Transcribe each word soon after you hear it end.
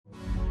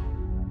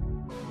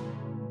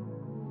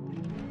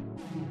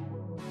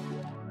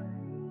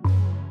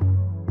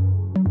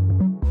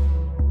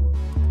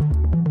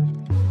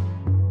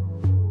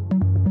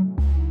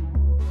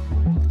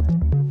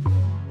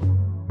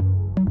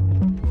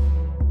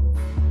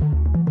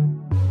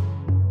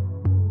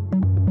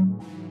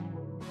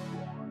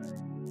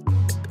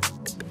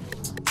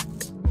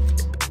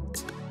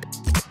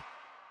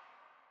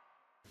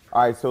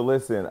All right, so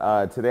listen,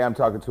 today I'm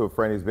talking to a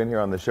friend who's been here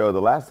on the show.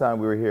 The last time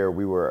we were here,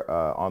 we were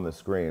on the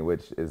screen,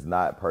 which is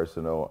not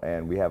personal,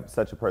 and we have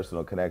such a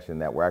personal connection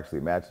that we're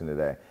actually matching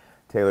today.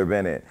 Taylor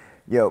Bennett.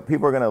 Yo,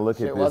 people are going to look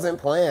at Shit this. wasn't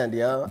planned,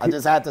 yo. I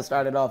just had to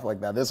start it off like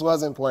that. This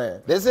wasn't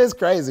planned. This is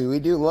crazy. We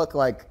do look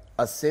like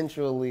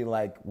essentially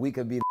like we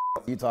could be the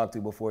you talk to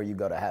before you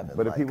go to heaven.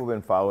 But if like, people have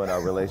been following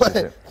our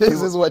relationship,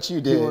 this is what you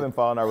people have did. been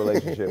following our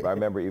relationship. I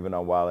remember even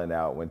on Wild 'N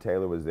Out when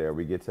Taylor was there,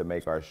 we get to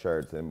make our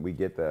shirts and we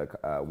get the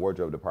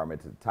wardrobe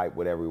department to type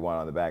whatever we want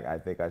on the back. I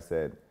think I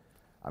said,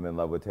 I'm in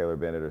love with Taylor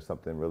Bennett or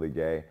something really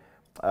gay,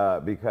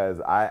 because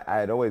I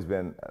had always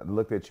been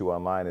looked at you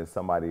online as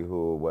somebody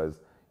who was,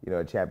 you know,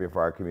 a champion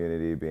for our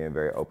community, being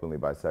very openly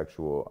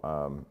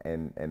bisexual,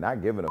 and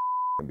not giving a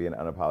and being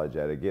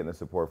unapologetic, getting the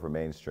support from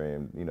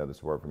mainstream, you know, the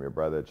support from your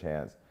brother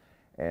Chance.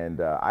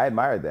 And I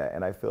admired that.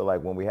 And I feel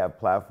like when we have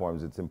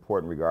platforms, it's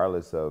important,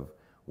 regardless of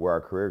where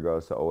our career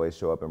goes, to always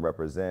show up and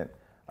represent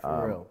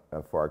for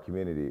our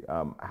community.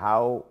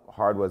 How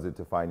hard was it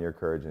to find your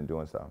courage in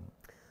doing so?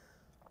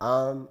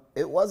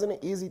 It wasn't an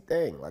easy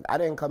thing. Like, I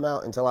didn't come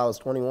out until I was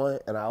 21,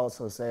 and I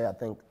also say I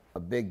think a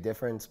big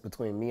difference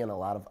between me and a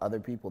lot of other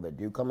people that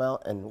do come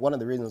out, and one of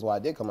the reasons why I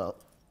did come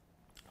out,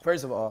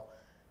 first of all,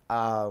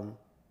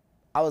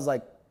 I was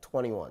like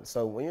 21.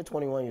 So when you're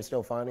 21, you're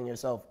still finding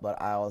yourself, but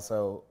I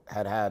also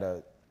had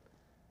a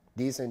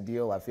decent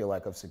deal, I feel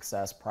like, of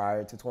success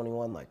prior to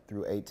 21, like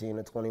through 18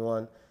 to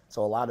 21.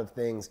 So a lot of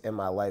things in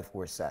my life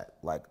were set.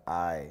 Like,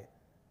 I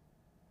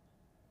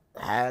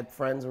had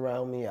friends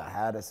around me. I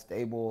had a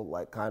stable,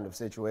 like, kind of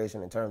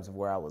situation in terms of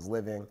where I was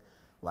living.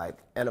 Like,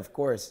 and of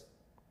course,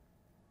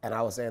 and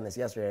I was saying this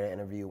yesterday in an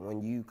interview,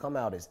 when you come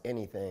out as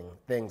anything,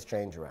 things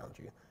change around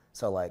you.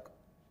 So, like,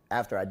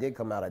 after I did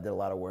come out, I did a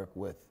lot of work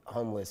with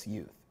homeless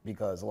youth,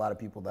 because a lot of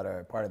people that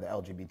are part of the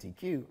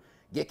LGBTQ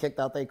get kicked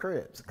out their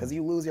cribs because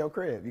you lose your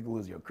crib. You can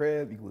lose your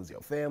crib, you can lose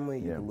your family,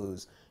 you can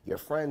lose your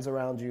friends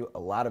around you. A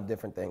lot of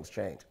different things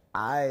change.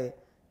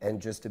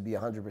 And just to be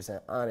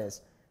 100%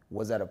 honest,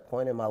 was at a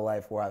point in my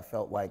life where I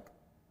felt like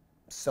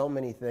so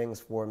many things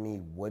for me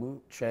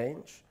wouldn't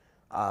change.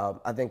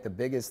 I think the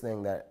biggest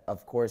thing that,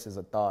 of course, is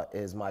a thought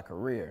is my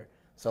career.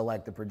 So,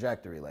 like, the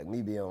trajectory, like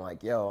me being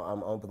like, yo,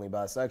 I'm openly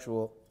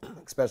bisexual,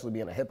 especially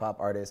being a hip hop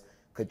artist,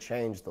 could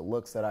change the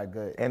looks that I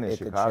get. And in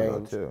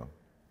Chicago, too.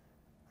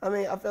 I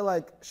mean, I feel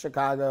like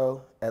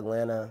Chicago,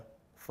 Atlanta,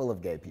 full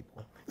of gay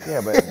people.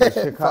 Yeah, but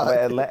Chicago,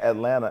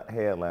 Atlanta,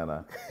 hey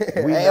Atlanta,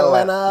 Hey,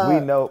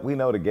 Atlanta. we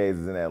know the gays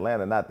is in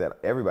Atlanta. Not that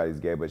everybody's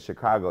gay, but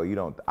Chicago, you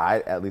don't.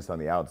 At least on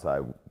the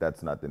outside,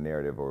 that's not the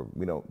narrative, or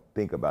we don't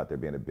think about there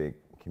being a big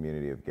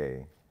community of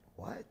gay.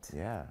 What?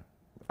 Yeah,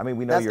 I mean,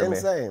 we know That's you're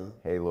insane.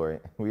 Hey, Lori,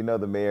 we know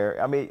the mayor.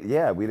 I mean,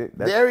 yeah, we did.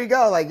 There we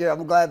go. Like, yeah,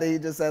 I'm glad that he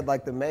just said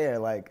like the mayor.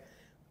 Like,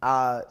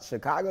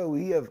 Chicago,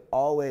 we have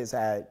always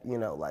had, you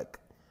know, like,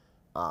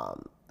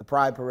 the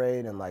Pride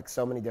Parade and like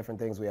so many different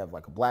things. We have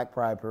like a Black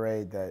Pride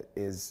Parade that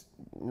is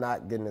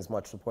not getting as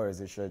much support as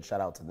it should.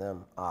 Shout out to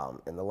them.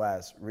 In the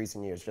last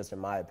recent years, just in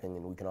my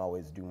opinion, we can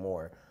always do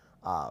more,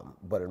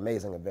 but an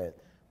amazing event.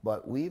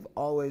 But we've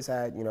always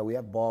had, you know, we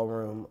have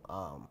ballroom.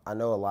 I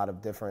know a lot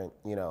of different,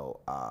 you know,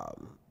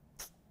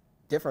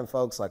 different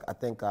folks. Like, I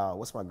think,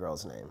 what's my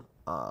girl's name?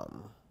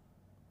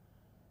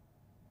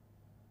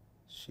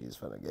 She's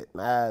gonna get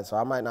mad, so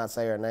I might not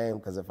say her name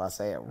because if I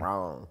say it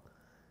wrong.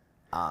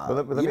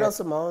 You know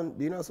Simone?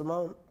 Do you know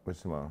Simone? Which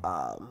Simone?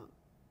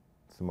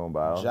 Simone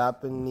Biles?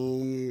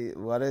 Japanese,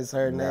 what is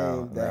her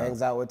name? That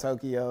hangs out with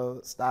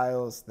Tokyo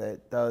Styles,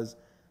 that does,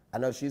 I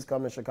know she's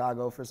coming to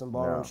Chicago for some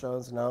ballroom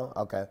shows. No?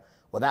 Okay.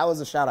 Well, that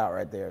was a shout out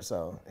right there,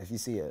 so if you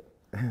see it.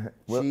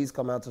 She's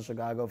come out to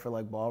Chicago for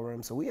like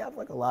ballroom. So we have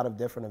like a lot of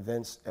different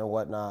events and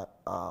whatnot.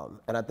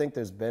 And I think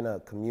there's been a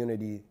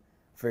community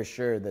for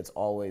sure that's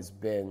always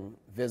been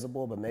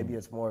visible, but maybe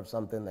it's more of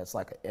something that's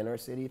like an inner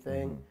city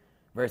thing.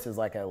 Versus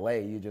like LA,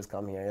 you just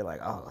come here and you're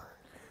like, oh.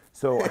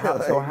 So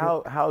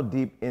how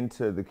deep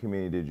into the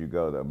community did you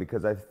go though?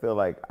 Because I feel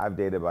like I've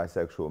dated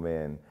bisexual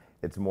men.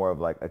 It's more of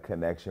like a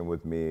connection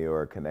with me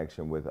or a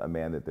connection with a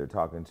man that they're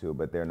talking to,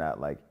 but they're not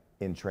like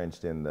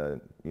entrenched in the,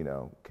 you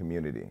know,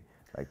 community.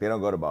 Like, they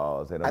don't go to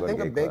balls, they don't go to gay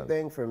clubs. I think a big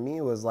thing for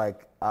me was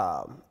like,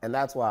 and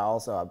that's why I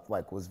also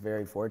like was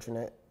very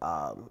fortunate.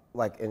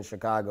 Like in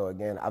Chicago,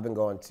 again, I've been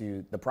going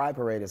to, the Pride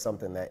Parade is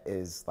something that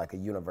is like a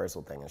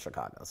universal thing in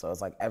Chicago. So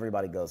it's like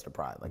everybody goes to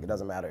Pride. Like, it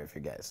doesn't matter if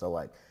you're gay. So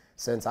like,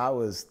 since I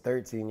was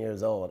 13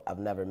 years old, I've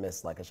never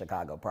missed like a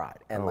Chicago Pride.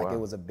 And it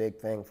was a big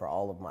thing for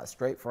all of my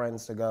straight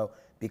friends to go,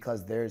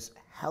 because there's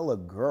hella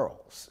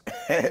girls.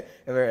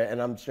 And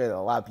I'm sure that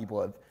a lot of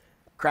people have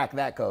cracked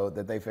that code,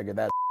 that they figured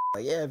that.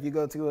 Like, yeah, if you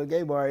go to a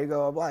gay bar, you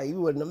go blah, you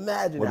wouldn't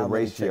imagine how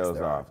many chicks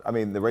there are. I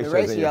mean, the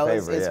ratio's in your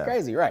favor. It's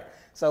crazy, right?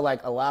 So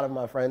like, a lot of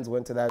my friends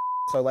went to that.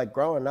 So like,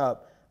 growing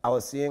up, I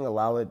was seeing a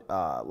lot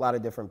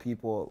of different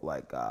people,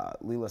 like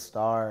Leela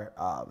Starr,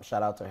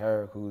 shout out to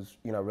her, who's,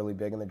 you know, really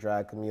big in the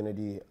drag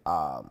community.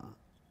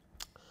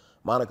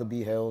 Monica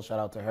B. Hill, shout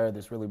out to her,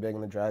 that's really big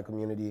in the drag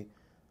community.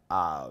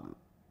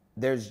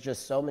 there's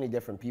just so many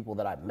different people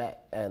that I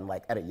met and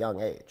like at a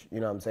young age, you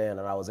know what I'm saying?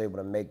 And I was able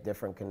to make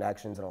different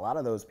connections. And a lot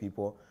of those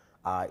people,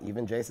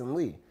 even Jason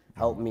Lee,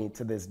 helped me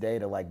to this day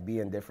to like be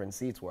in different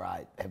seats where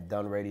I have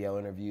done radio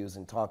interviews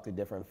and talked to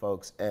different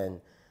folks.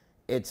 And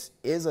it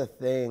is a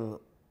thing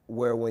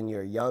where when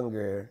you're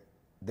younger,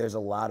 there's a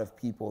lot of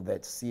people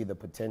that see the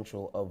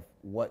potential of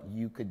what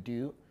you could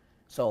do.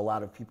 So a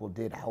lot of people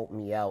did help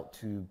me out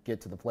to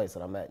get to the place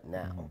that I'm at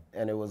now.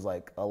 And it was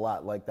like a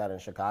lot like that in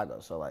Chicago.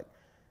 So like,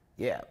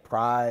 yeah,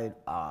 Pride,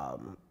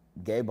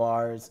 gay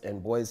bars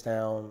in Boys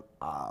Town.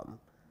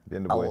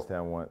 Been to Boys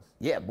Town once.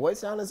 Yeah, Boys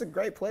Town is a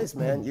great place,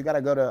 man. You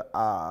gotta go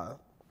to,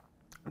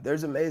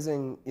 there's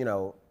amazing, you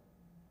know,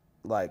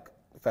 like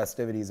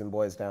festivities in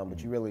Boys Town,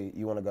 but you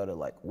wanna go to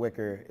like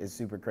Wicker is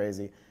super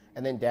crazy.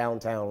 And then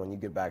downtown, when you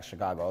get back to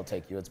Chicago, I'll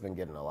take you. It's been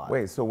getting a lot.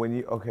 Wait, so when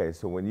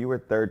you were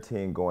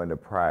 13 going to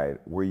Pride,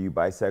 were you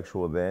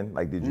bisexual then?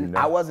 Like, did you know?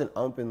 I wasn't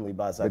openly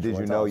bisexual. But did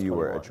you until I know was you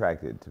were 21.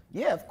 attracted to?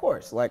 Yeah, of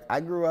course. Like I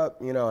grew up,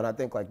 you know, and I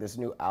think like this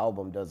new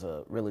album does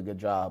a really good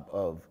job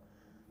of,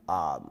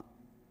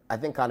 I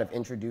think kind of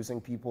introducing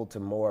people to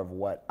more of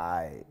what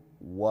I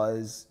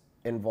was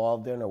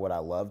involved in or what I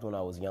loved when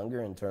I was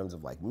younger in terms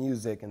of like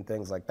music and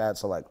things like that.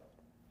 So like,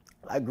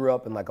 I grew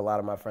up and like a lot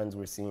of my friends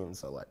were seen.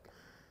 So like,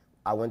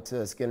 I went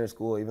to Skinner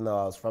School, even though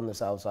I was from the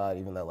South Side,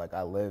 even though like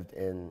I lived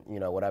in, you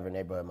know, whatever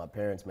neighborhood. My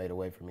parents made a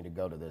way for me to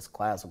go to this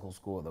classical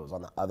school that was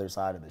on the other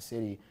side of the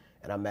city.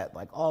 And I met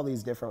like all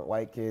these different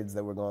white kids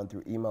that were going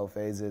through emo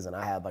phases, and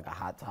I had like a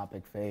Hot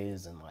Topic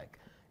phase, and like,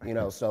 you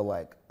know, so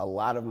like a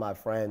lot of my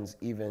friends,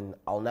 even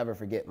I'll never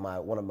forget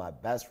one of my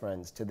best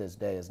friends to this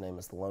day, his name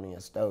is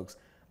Thelonious Stokes.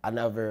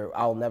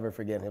 I'll never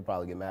forget, and he'll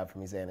probably get mad for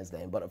me saying his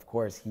name, but of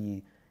course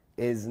he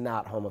is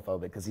not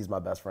homophobic because he's my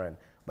best friend.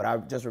 But I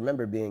just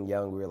remember being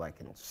young, we were like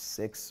in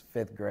 6th,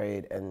 5th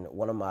grade, and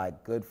one of my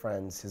good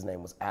friends, his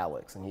name was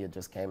Alex, and he had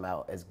just came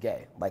out as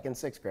gay, like in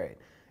 6th grade.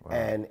 Wow.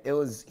 And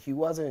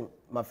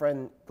my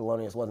friend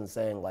Thelonious wasn't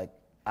saying like,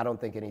 I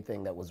don't think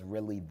anything that was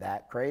really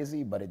that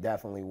crazy, but it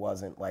definitely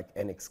wasn't like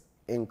an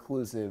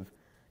inclusive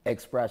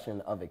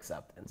expression of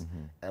acceptance.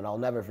 And I'll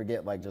never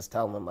forget like just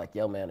telling him like,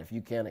 yo man, if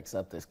you can't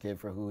accept this kid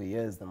for who he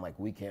is, then like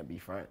we can't be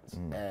friends.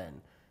 And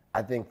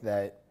I think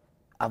that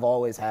I've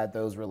always had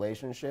those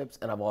relationships,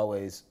 and I've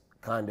always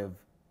kind of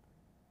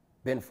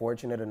been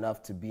fortunate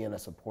enough to be in a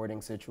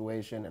supporting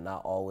situation and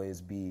not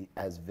always be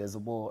as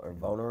visible or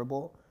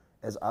vulnerable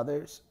as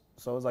others.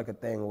 So it was like a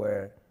thing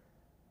where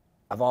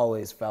I've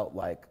always felt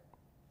like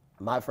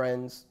my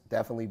friends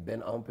definitely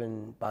been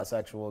open,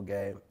 bisexual,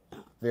 gay,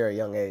 very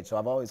young age. So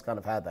I've always kind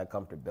of had that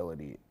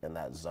comfortability in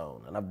that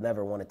zone, and I've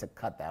never wanted to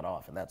cut that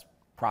off, and that's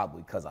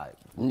probably because I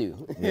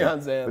knew. You know what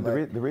I'm saying?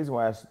 But the reason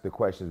why I asked the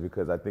question is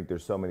because I think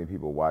there's so many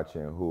people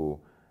watching who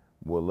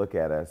will look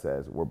at us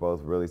as we're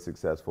both really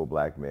successful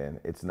black men.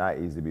 It's not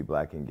easy to be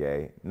black and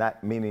gay. Not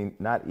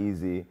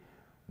easy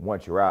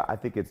once you're out. I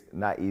think it's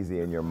not easy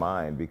in your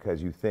mind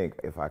because you think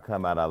if I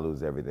come out, I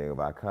lose everything. If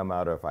I come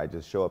out or if I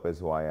just show up as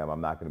who I am,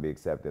 I'm not going to be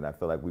accepted. I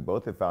feel like we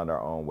both have found our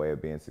own way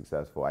of being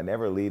successful. I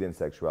never lead in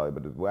sexuality,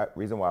 but the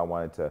reason why I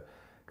wanted to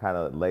kind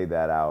of lay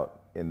that out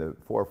in the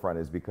forefront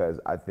is because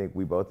I think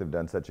we both have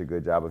done such a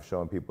good job of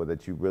showing people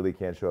that you really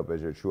can show up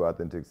as your true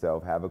authentic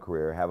self, have a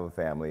career, have a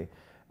family,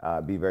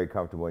 be very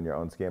comfortable in your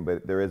own skin,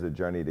 but there is a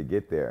journey to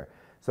get there.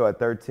 So at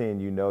 13,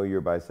 you know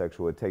you're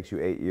bisexual. It takes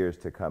you 8 years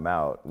to come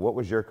out. What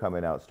was your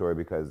coming out story?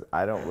 Because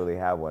I don't really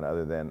have one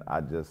other than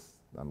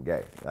I'm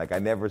gay. Like I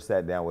never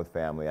sat down with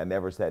family. I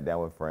never sat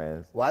down with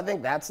friends. Well, I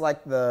think that's like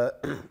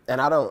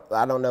and I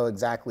don't know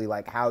exactly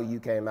like how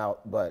you came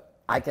out, but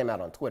I came out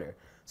on Twitter.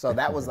 So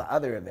that was the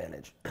other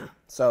advantage.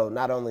 So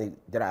not only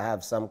did I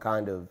have some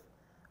kind of,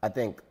 I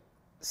think,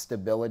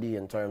 stability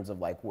in terms of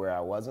like where I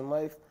was in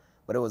life,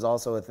 but it was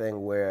also a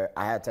thing where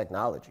I had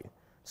technology.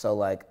 So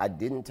like I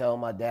didn't tell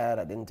my dad,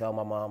 I didn't tell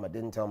my mom, I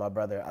didn't tell my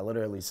brother. I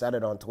literally said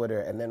it on Twitter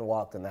and then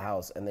walked in the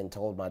house and then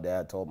told my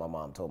dad, told my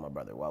mom, told my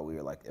brother while we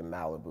were like in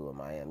Malibu in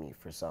Miami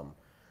for some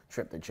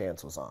trip that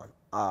Chance was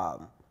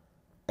on.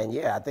 And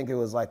yeah, I think it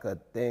was like a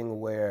thing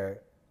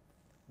where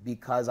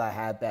because I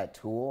had that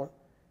tool,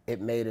 it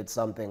made it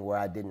something where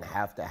I didn't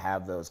have to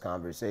have those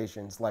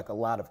conversations like a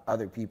lot of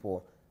other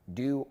people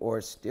do or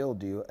still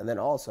do. And then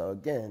also,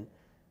 again,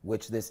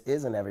 which this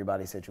isn't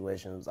everybody's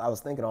situation. I was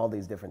thinking all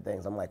these different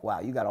things. I'm like, wow,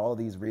 you got all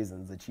these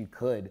reasons that you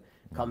could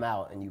come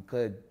out and you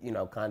could, you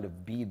know, kind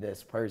of be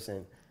this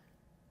person.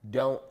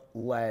 Don't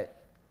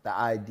let the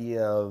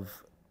idea of,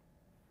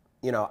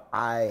 you know,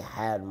 I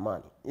had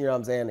money. You know what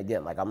I'm saying?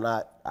 Again, like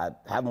I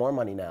have more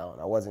money now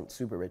and I wasn't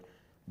super rich,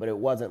 but it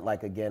wasn't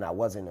like, again, I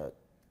wasn't a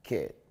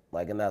kid.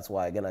 Like, and that's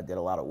why, again, I did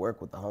a lot of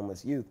work with the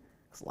homeless youth.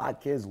 Because a lot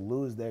of kids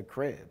lose their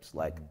cribs.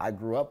 Like, I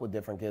grew up with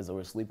different kids that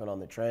were sleeping on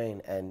the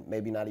train and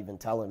maybe not even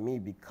telling me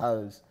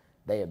because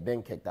they had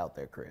been kicked out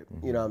their crib.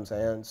 You know what I'm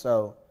saying?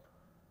 So,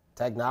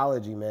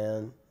 technology,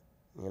 man,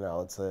 you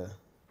know, it's a...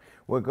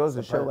 Well, it goes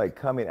to show, like,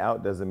 coming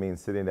out doesn't mean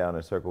sitting down in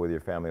a circle with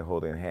your family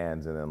holding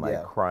hands and then,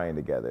 like, crying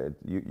together.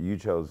 You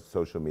chose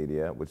social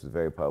media, which is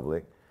very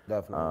public.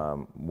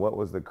 Definitely. What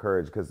was the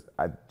courage? Because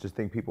I just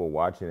think people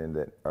watching and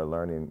that are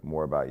learning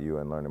more about you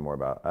and learning more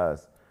about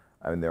us,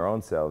 I mean, their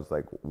own selves,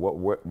 like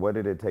what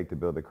did it take to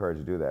build the courage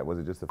to do that? Was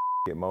it just a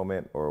it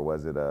moment, or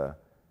was it a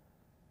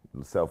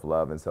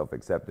self-love and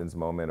self-acceptance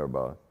moment, or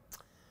both?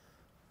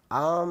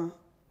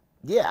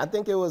 Yeah, I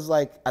think it was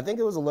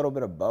a little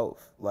bit of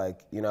both.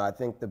 Like, you know, I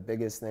think the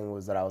biggest thing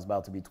was that I was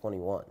about to be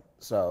 21.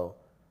 So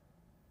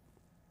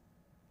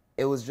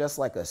it was just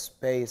like a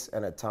space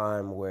and a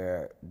time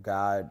where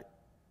God,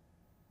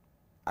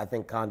 I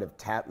think, kind of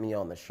tapped me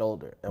on the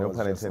shoulder. And No was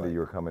pun just intended, like, you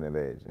were coming of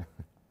age.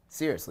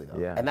 seriously though.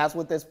 Yeah. And that's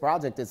what this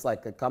project is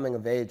like, a coming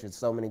of age at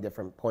so many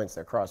different points,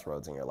 they're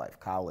crossroads in your life: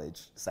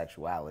 college,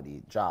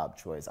 sexuality, job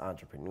choice,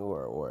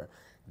 entrepreneur, or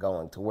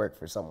going to work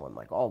for someone,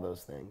 like all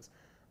those things.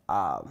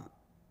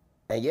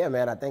 And yeah,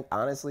 man, I think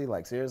honestly,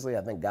 like seriously,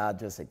 I think God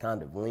just had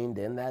kind of leaned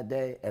in that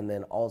day and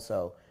then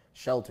also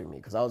sheltered me.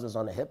 Because I was just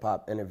on a hip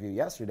hop interview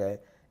yesterday,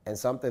 and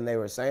something they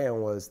were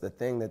saying was the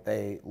thing that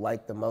they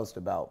liked the most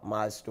about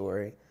my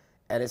story.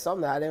 And it's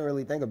something that I didn't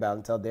really think about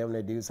until damn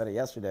near dude said it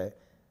yesterday.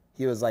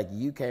 He was like,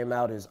 you came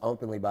out as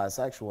openly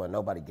bisexual and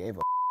nobody gave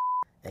a.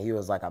 And he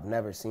was like, I've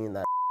never seen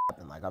that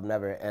happen. Like, I've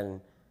never, and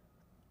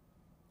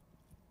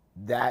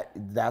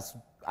that's,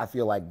 I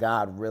feel like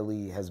God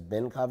really has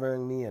been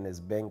covering me and has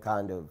been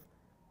kind of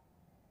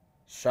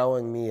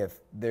showing me if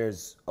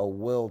there's a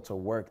will to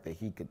work, that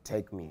he could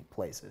take me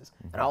places.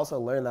 And I also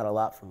learned that a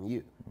lot from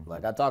you.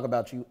 Like, I talk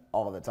about you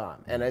all the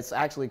time. And it's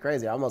actually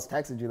crazy. I almost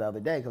texted you the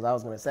other day because I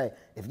was going to say,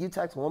 if you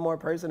text one more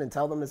person and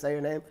tell them to say your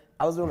name.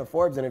 I was doing a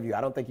Forbes interview.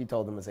 I don't think you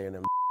told them to say your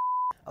name.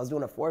 I was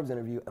doing a Forbes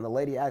interview, and the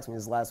lady asked me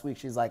this last week.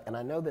 She's like, and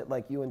I know that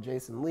like you and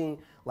Jason Lee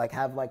like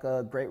have like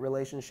a great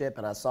relationship,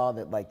 and I saw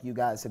that like you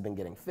guys have been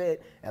getting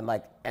fit,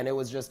 and it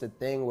was just a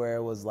thing where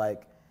it was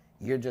like,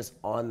 you're just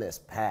on this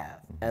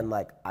path, and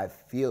like I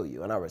feel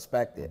you and I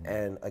respect it.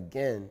 And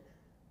again,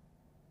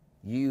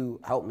 you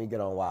helped me get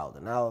on Wild,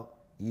 and now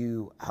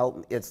you help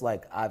me. It's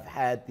like I've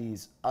had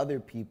these other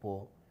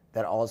people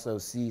that also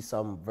see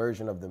some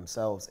version of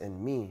themselves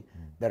in me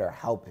that are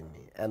helping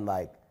me, and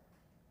like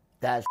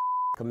that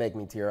could make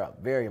me tear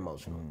up, very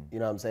emotional. You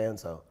know what I'm saying?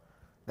 So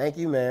thank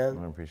you, man.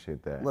 I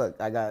appreciate that. Look,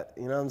 I got,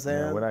 you know what I'm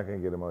saying? No, we're not gonna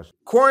get emotional.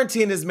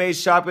 Quarantine has made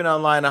shopping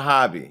online a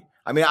hobby.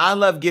 I mean, I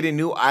love getting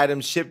new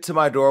items shipped to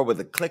my door with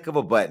a click of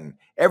a button.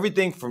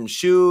 Everything from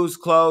shoes,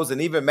 clothes,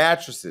 and even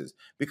mattresses.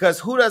 Because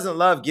who doesn't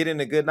love getting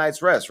a good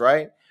night's rest,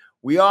 right?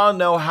 We all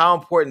know how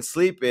important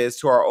sleep is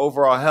to our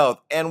overall health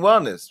and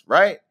wellness,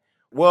 right?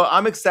 Well,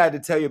 I'm excited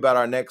to tell you about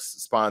our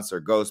next sponsor,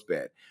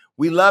 GhostBed.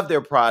 We love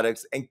their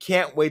products and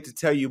can't wait to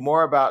tell you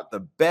more about the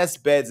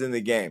best beds in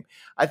the game.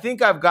 I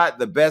think I've got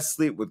the best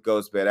sleep with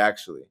GhostBed,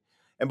 actually.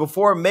 And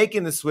before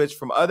making the switch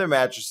from other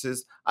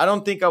mattresses, I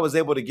don't think I was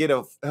able to get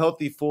a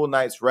healthy full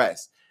night's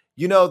rest.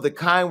 You know, the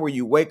kind where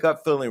you wake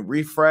up feeling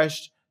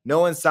refreshed,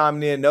 no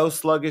insomnia, no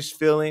sluggish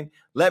feeling.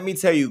 Let me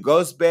tell you,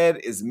 GhostBed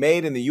is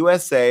made in the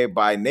USA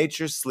by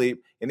Nature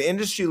Sleep, an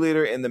industry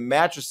leader in the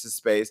mattresses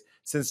space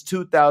since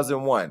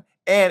 2001.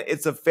 And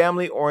it's a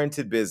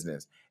family-oriented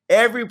business.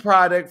 Every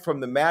product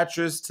from the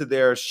mattress to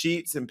their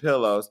sheets and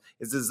pillows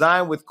is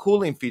designed with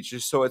cooling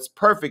features, so it's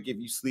perfect if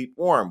you sleep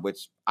warm,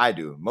 which I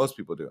do, most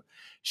people do.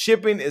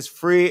 Shipping is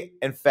free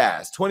and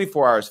fast,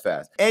 24 hours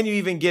fast. And you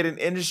even get an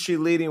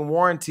industry-leading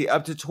warranty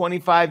up to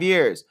 25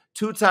 years,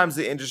 2 times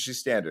the industry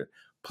standard.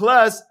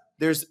 Plus,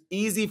 there's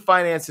easy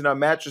financing on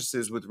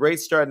mattresses with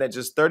rates starting at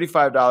just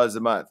 $35 a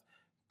month.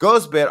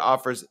 GhostBed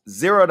offers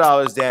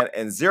 $0 down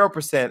and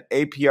 0%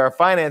 APR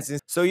financing.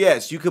 So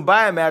yes, you can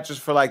buy a mattress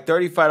for like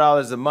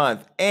 $35 a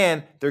month,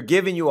 and they're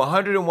giving you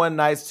 101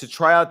 nights to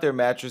try out their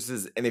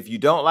mattresses. And if you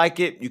don't like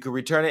it, you can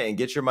return it and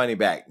get your money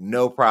back.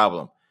 No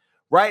problem.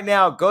 Right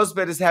now,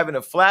 GhostBed is having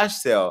a flash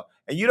sale,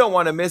 and you don't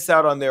want to miss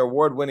out on their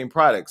award-winning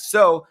products.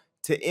 So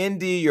to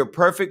ND your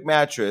perfect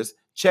mattress,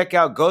 check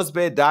out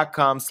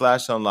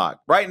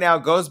ghostbed.com/unlock. Right now,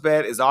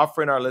 GhostBed is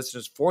offering our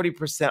listeners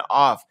 40%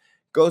 off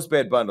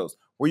GhostBed bundles,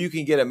 where you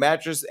can get a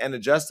mattress and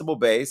adjustable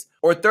base,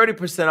 or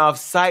 30% off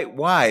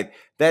site-wide.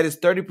 That is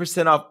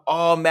 30% off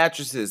all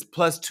mattresses,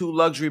 plus 2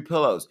 luxury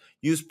pillows.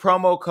 Use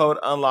promo code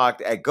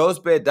UNLOCKED at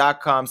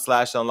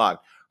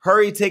ghostbed.com/unlocked.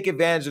 Hurry, take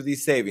advantage of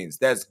these savings.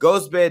 That's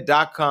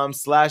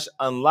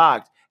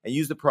ghostbed.com/unlocked and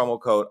use the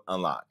promo code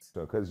UNLOCKED.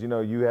 So, because you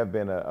know, you have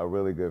been a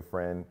really good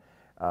friend.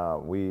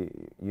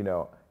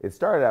 It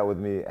started out with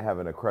me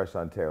having a crush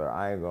on Taylor.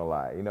 I ain't gonna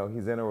lie. You know,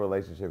 he's in a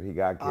relationship. He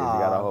got kids. He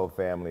got a whole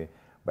family.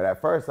 But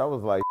at first, I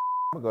was like,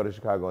 I'm gonna go to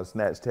Chicago and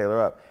snatch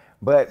Taylor up.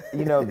 But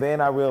you know,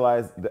 then I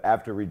realized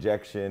after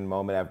rejection,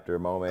 moment after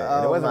moment,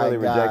 and it wasn't really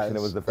rejection.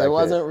 It was the fact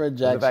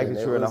the fact that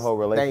you were in a whole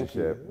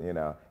relationship. You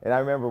know, and I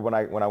remember when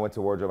I went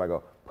to wardrobe, I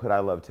go, put "I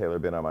love Taylor"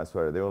 Ben on my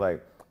sweater. They were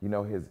like, you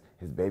know, his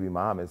baby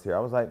mom is here. I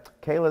was like,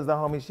 Kayla's the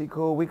homie. She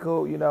cool. We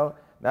cool. You know,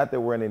 not that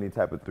we're in any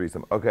type of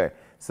threesome. Okay,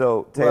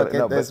 so Taylor, look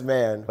at this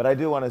man. But I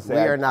do want to say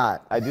we are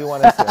not. I do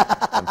want to say,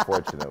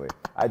 unfortunately,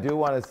 I do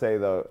want to say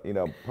though, you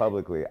know,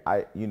 publicly,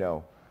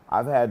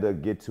 I've had to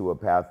get to a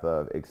path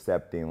of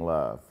accepting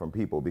love from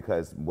people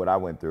because what I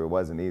went through, it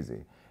wasn't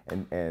easy.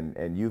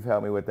 and you've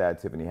helped me with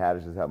that. Tiffany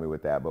Haddish has helped me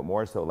with that. But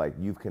more so, like,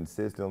 you've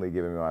consistently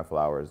given me my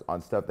flowers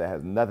on stuff that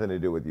has nothing to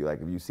do with you.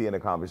 Like, if you see an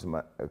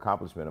accomplishment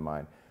of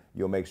mine,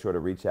 you'll make sure to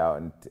reach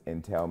out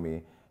and tell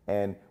me.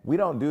 And we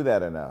don't do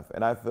that enough.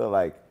 And I feel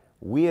like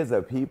we as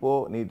a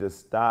people need to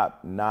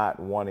stop not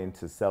wanting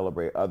to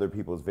celebrate other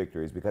people's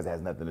victories because it has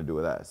nothing to do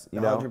with us.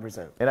 You know,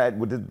 100%.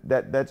 And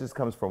that just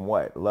comes from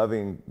what?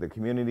 Loving the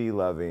community,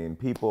 loving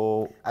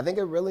people. I think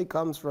it really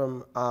comes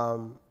from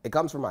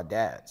my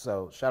dad.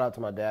 So shout out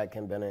to my dad,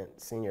 Ken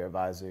Bennett, senior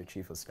advisor,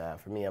 chief of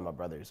staff for me and my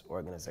brother's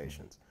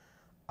organizations.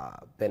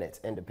 Bennett's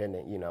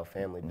independent,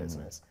 family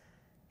business.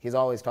 He's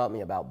always taught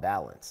me about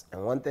balance.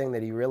 And one thing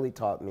that he really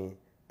taught me,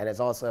 and it's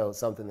also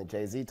something that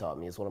Jay-Z taught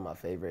me, it's one of my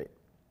favorite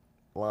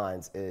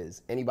lines,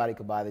 is anybody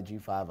could buy the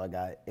G5 I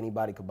got,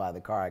 anybody could buy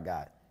the car I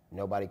got,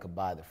 nobody could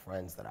buy the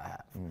friends that I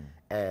have.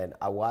 And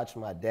I watched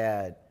my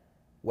dad,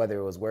 whether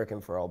it was working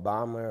for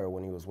Obama or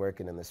when he was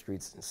working in the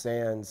streets and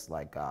sands,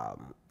 like,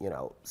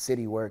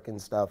 city work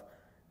and stuff,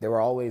 there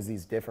were always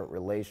these different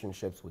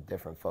relationships with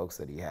different folks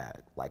that he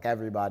had. Like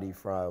everybody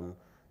from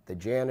the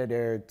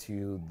janitor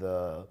to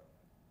the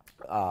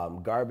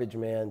garbage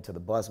man to the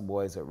bus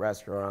boys at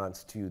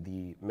restaurants to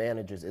the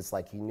managers. It's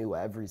like he knew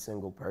every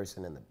single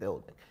person in the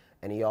building.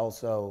 And he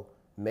also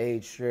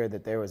made sure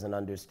that there was an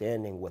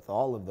understanding with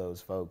all of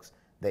those folks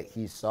that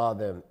he saw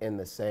them in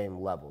the same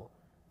level.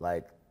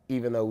 Like,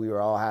 even though we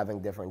were all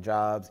having different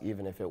jobs,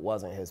 even if it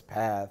wasn't his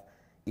path,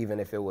 even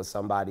if it was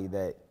somebody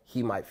that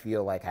he might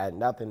feel like had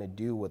nothing to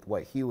do with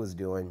what he was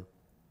doing,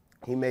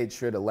 he made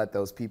sure to let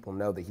those people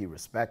know that he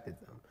respected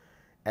them.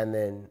 And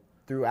then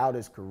throughout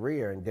his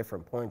career in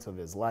different points of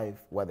his life,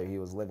 whether he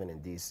was living in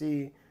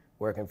DC,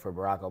 working for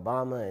Barack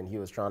Obama, and he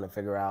was trying to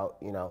figure out,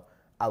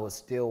 I was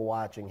still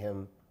watching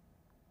him,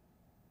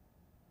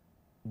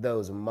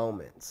 those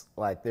moments.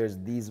 Like, there's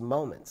these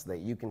moments that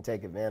you can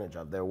take advantage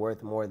of. They're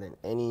worth more than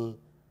any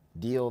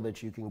deal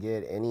that you can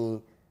get,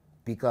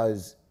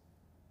 because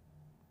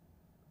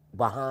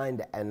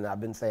behind, and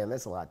I've been saying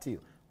this a lot too,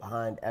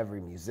 behind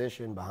every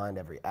musician, behind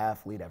every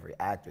athlete, every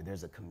actor,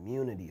 there's a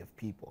community of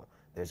people.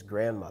 There's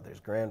grandmothers,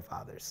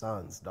 grandfathers,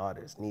 sons,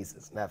 daughters,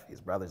 nieces,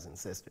 nephews, brothers and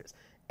sisters.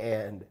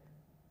 And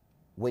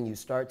when you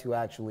start to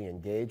actually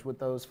engage with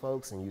those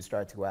folks and you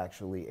start to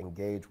actually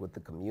engage with the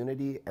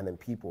community, and then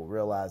people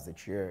realize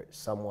that you're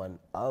someone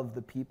of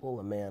the people,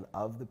 a man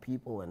of the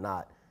people, and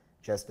not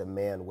just a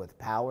man with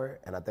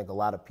power. And I think a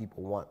lot of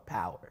people want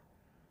power.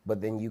 But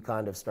then you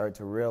kind of start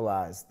to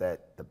realize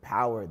that the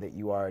power that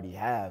you already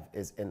have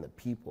is in the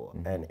people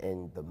and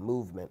in the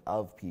movement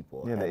of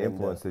people. Yeah, and the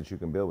influence that you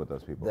can build with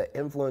those people. The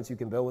influence you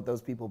can build with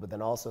those people, but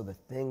then also the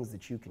things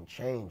that you can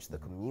change, the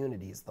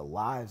communities, the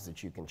lives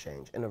that you can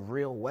change in a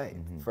real way,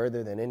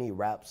 further than any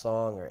rap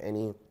song or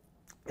any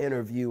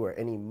interview or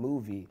any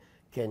movie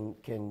can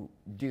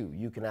do.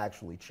 You can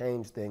actually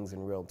change things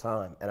in real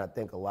time. And I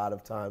think a lot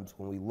of times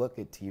when we look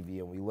at TV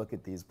and we look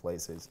at these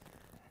places,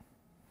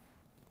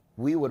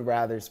 we would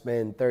rather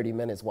spend 30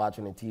 minutes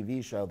watching a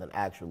TV show than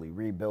actually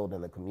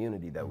rebuilding the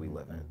community that we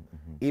live in.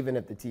 Even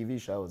if the TV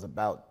show is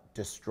about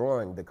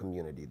destroying the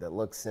community that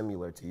looks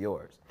similar to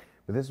yours.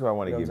 But this is where I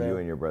want to give you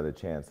and your brother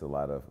Chance a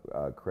lot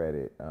of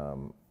credit.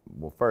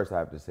 Well, first I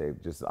have to say,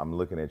 just I'm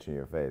looking at you in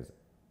your face.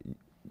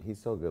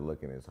 He's so good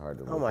looking, it's hard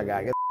to look. Oh my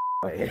God, get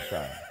Okay,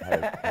 sorry.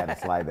 Had to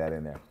slide that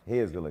in there. He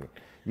is good looking.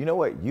 You know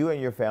what? You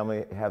and your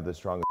family have the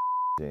strongest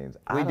genes.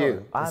 We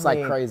do. It's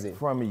like crazy.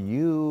 From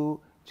you,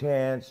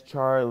 Chance,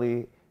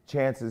 Charlie,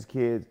 Chance's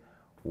kids,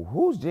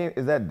 whose gene?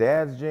 Is that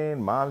dad's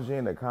gene, mom's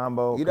gene, a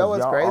combo? You know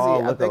what's crazy?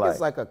 I think alike. it's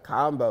like a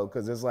combo,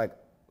 because it's like,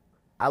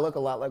 I look a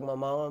lot like my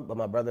mom, but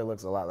my brother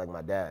looks a lot like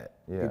my dad.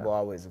 Yeah. People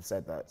always have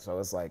said that. So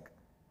it's like,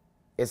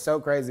 it's so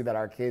crazy that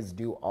our kids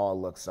do all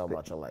look so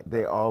much alike.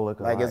 They all look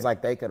alike. Like, it's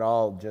like they could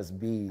all just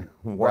be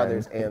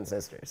brothers and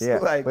sisters. Yeah,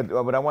 Like,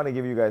 but I want to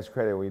give you guys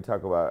credit when you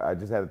talk about, I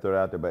just had to throw it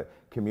out there, but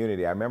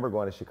community. I remember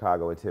going to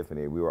Chicago with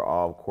Tiffany. We were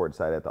all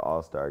courtside at the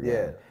All-Star game.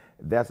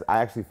 Yeah. I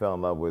actually fell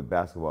in love with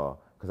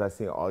basketball because I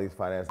seen all these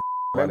finance.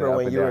 remember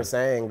when you were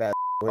saying that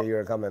when you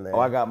were coming there? Oh,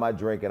 I got my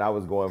drink and I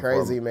was going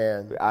Crazy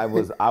man. I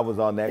was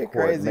on that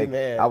court. Crazy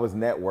man. I was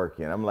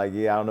networking. I'm like,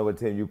 yeah, I don't know what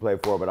team you play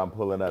for, but I'm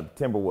pulling up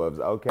Timberwolves.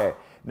 Okay.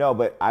 No,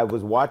 but I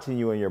was watching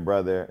you and your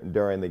brother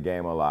during the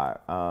game a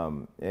lot.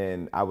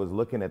 And I was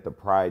looking at the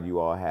pride you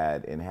all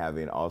had in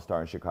having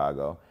All-Star in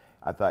Chicago.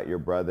 I thought your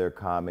brother,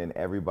 Common,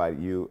 everybody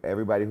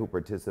who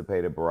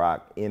participated,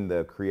 Barack, in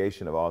the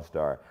creation of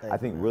All-Star, I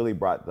think really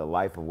brought the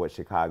life of what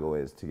Chicago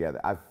is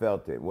together. I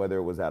felt it, whether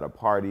it was at a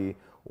party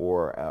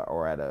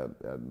or at a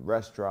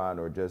restaurant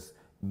or just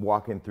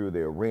walking through the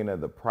arena,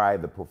 the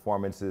pride, the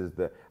performances.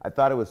 I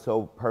thought it was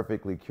so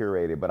perfectly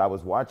curated, but I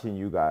was watching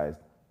you guys,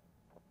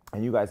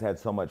 and you guys had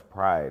so much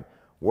pride.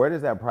 Where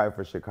does that pride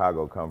for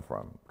Chicago come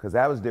from? Because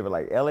that was different.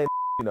 Like LA,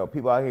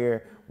 people out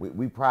here,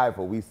 we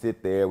prideful. We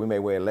sit there. We may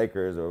wear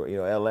Lakers or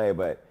LA,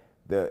 but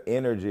the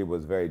energy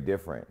was very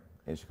different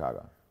in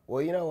Chicago.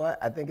 Well, you know what?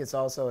 I think it's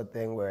also a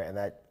thing where, and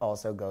that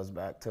also goes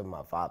back to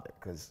my father,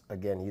 because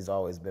again, he's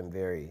always been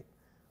very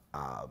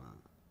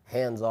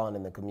hands-on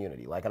in the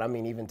community. Like, and I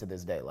mean, even to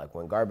this day, like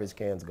when garbage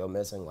cans go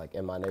missing, like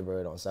in my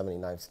neighborhood on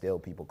 79th, still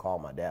people call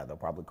my dad. They'll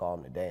probably call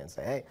him today and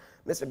say, hey,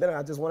 Mr. Bennett,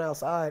 I just went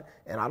outside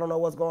and I don't know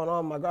what's going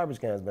on. My garbage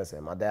can's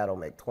missing. My dad will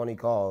make 20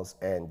 calls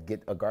and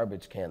get a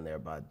garbage can there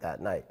by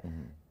that night.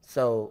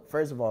 So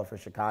first of all, for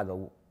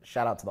Chicago,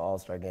 shout out to the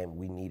All-Star game.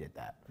 We needed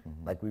that.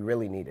 Like, we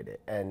really needed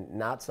it. And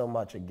not so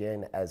much,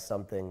 again, as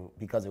something,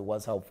 because it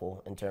was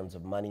helpful in terms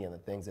of money and the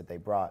things that they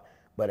brought,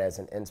 but as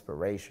an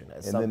inspiration.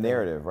 As in the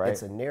narrative, right?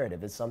 It's a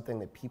narrative. It's something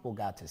that people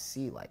got to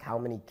see. Like, how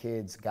many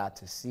kids got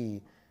to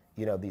see,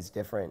 you know, these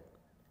different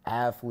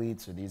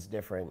athletes or these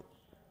different,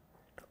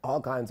 all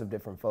kinds of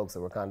different folks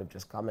that were kind of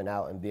just coming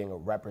out and being a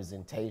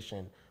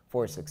representation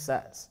for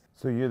success.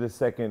 So you're the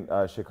second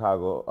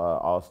Chicago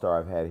All-Star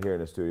I've had here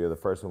in the studio. The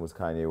first one was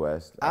Kanye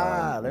West.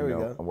 There we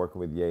go. I'm working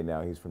with Ye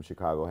now. He's from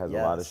Chicago, has a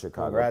lot of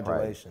Chicago pride.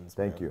 Congratulations.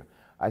 Thank you.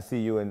 I see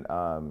you and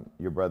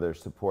your brother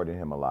supporting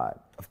him a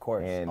lot. Of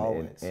course,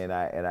 always. And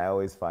I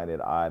always find it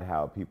odd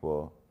how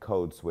people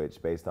code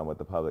switch based on what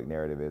the public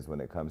narrative is when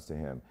it comes to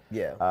him.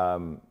 Yeah.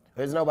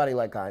 There's nobody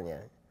like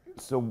Kanye.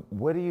 So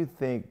what do you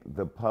think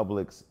the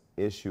public's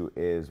issue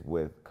is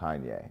with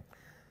Kanye?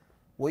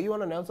 Well, you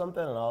want to know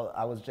something? And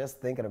I was just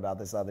thinking about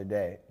this the other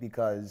day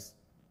because,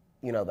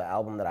 you know, the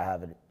album that I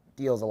have, it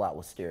deals a lot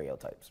with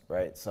stereotypes,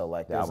 right? So,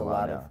 like, there's a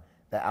lot of,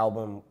 the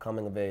album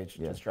Coming of Age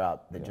just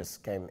dropped that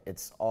just came,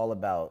 it's all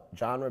about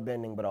genre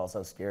bending, but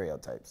also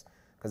stereotypes.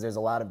 Because there's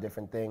a lot of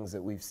different things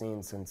that we've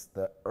seen since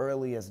the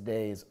earliest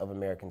days of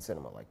American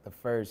cinema. Like the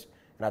first,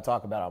 and I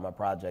talk about it on my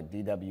project,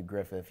 D.W.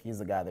 Griffith, he's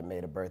the guy that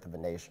made A Birth of a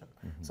Nation.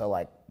 So,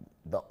 like,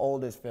 the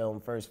oldest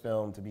film, first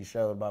film to be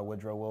showed by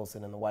Woodrow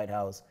Wilson in the White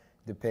House,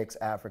 depicts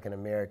African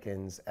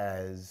Americans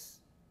as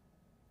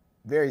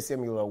very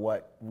similar to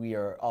what we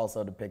are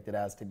also depicted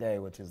as today,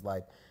 which is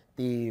like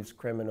thieves,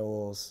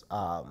 criminals,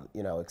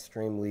 you know,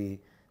 extremely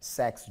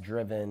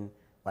sex-driven,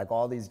 like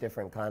all these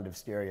different kind of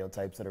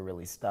stereotypes that are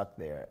really stuck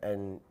there.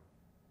 And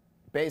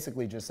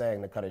basically just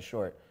saying, to cut it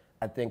short,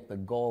 I think the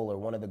goal, or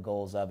one of the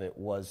goals of it,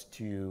 was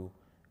to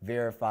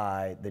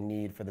verify the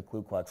need for the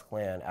Ku Klux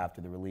Klan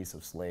after the release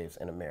of slaves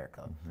in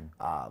America,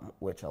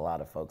 which a lot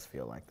of folks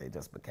feel like they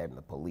just became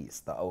the police,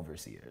 the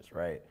overseers,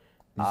 right?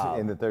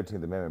 And the 13th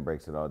Amendment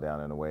breaks it all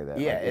down in a way that,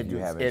 like, if you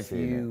haven't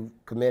seen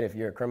it. If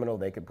you're a criminal,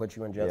 they could put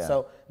you in jail. Yeah.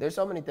 So there's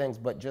so many things,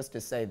 but just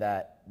to say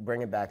that,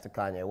 bring it back to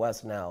Kanye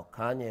West now,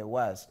 Kanye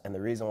West, and the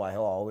reason why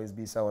he'll always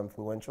be so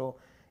influential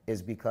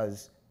is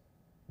because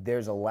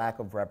there's a lack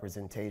of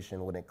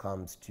representation when it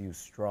comes to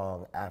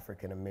strong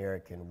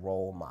African-American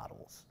role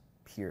models.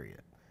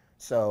 Period.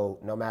 So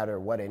no matter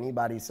what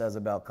anybody says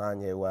about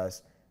Kanye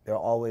West,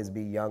 there'll always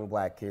be young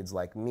black kids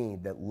like me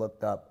that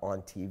looked up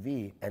on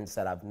TV and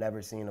said, I've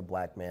never seen a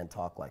black man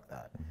talk like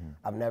that.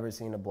 I've never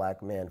seen a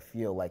black man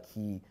feel like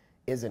he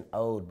isn't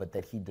owed, but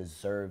that he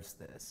deserves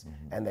this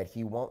and that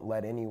he won't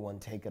let anyone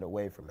take it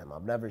away from him.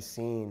 I've never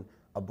seen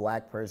a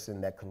black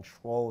person that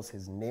controls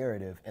his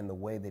narrative in the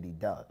way that he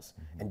does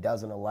and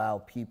doesn't allow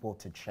people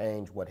to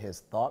change what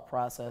his thought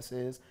process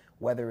is,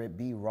 whether it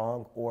be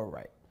wrong or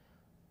right.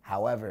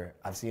 However,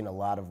 I've seen a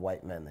lot of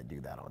white men that do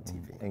that on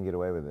TV. And get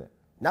away with it.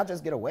 Not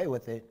just get away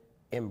with it,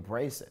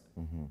 embrace it.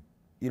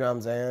 You know what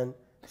I'm saying?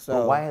 So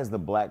But why has the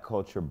black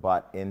culture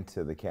bought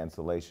into the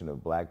cancellation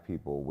of black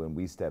people when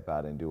we step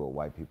out and do what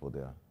white people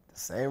do? The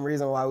same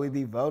reason why we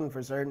be voting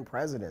for certain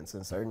presidents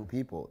and certain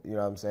people. You know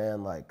what I'm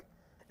saying? Like,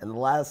 in the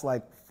last,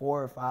 like,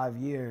 4 or 5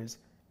 years,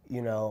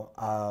 you know,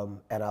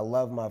 and I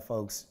love my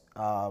folks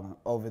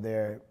over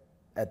there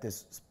at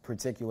this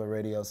particular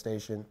radio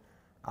station.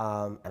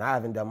 And I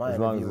haven't done my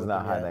interview. As long as it's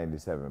not High yet.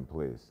 97,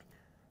 please.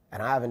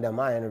 And I haven't done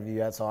my interview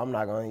yet, so I'm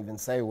not going to even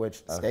say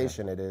which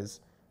station it is.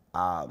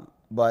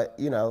 But,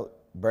 you know,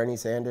 Bernie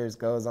Sanders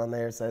goes on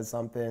there, says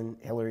something.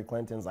 Hillary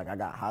Clinton's like, I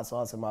got hot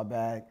sauce in my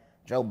bag.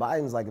 Joe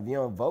Biden's like, if you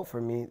don't vote for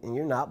me, then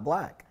you're not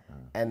black.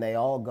 And they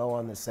all go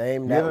on the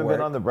same network, haven't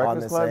been on the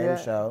Breakfast Club same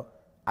yet? show.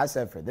 I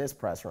said for this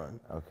press run.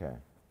 Okay.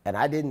 And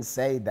I didn't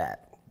say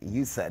that.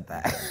 You said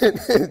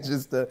that.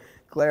 Just to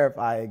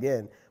clarify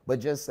again.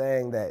 But just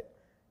saying that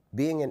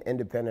being an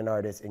independent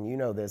artist, and you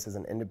know this as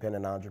an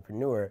independent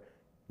entrepreneur,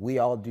 we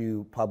all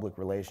do public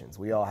relations.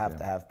 We all have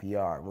to have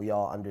PR. And we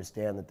all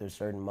understand that there's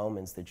certain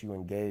moments that you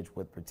engage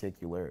with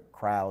particular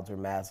crowds or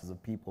masses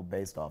of people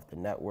based off the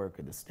network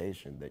or the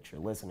station that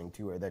you're listening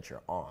to or that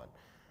you're on.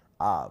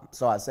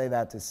 So I say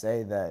that to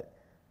say that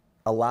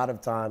a lot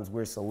of times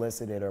we're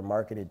solicited or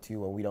marketed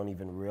to and we don't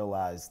even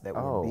realize that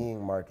we're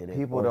being marketed.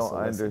 People don't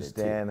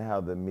understand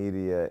how the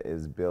media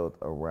is built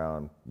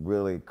around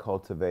really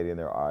cultivating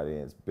their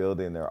audience,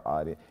 building their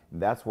audience.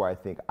 And that's where I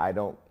think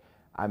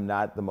I'm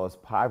not the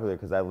most popular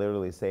because I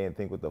literally say and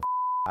think what the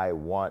I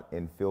want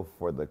and feel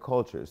for the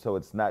culture. So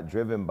it's not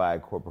driven by a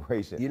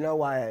corporation. You know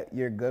why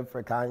you're good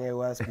for Kanye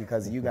West?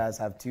 Because you guys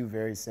have two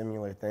very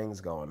similar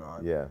things going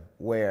on. Yeah.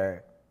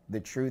 Where the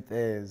truth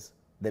is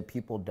that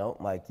people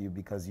don't like you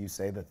because you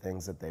say the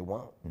things that they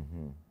won't.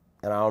 And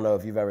I don't know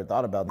if you've ever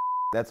thought about that.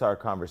 That's our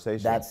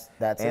conversation. That's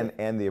it.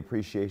 And the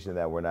appreciation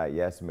that we're not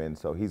yes men.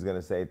 So he's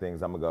gonna say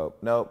things, I'm gonna go,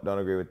 nope, don't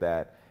agree with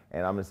that.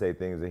 And I'm gonna say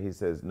things that he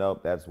says,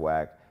 nope, that's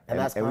whack. And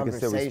that's we can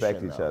conversation, still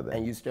respect each though, other.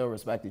 and you still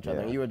respect each other.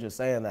 Yeah. And you were just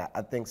saying that.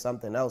 I think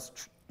something else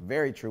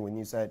very true when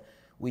you said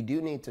we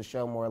do need to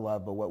show more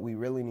love, but what we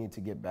really need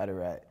to get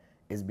better at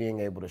is being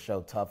able to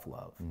show tough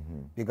love.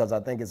 Because I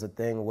think it's a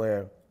thing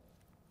where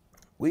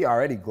we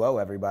already glow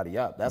everybody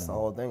up. That's the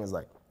whole thing. Is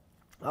like,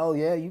 oh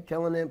yeah, you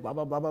killing it, blah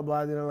blah blah blah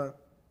blah. You know,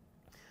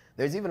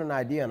 there's even an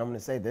idea, and I'm going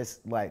to say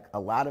this: like a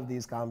lot of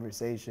these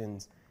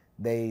conversations,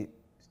 they,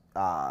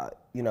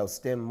 you know,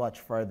 stem much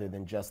further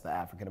than just the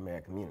African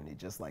American community.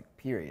 Just like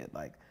period.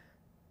 Like,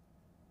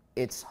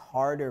 it's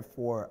harder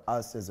for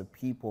us as a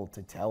people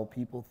to tell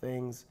people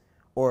things.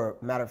 Or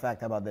matter of fact,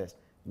 how about this?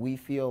 We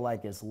feel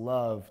like it's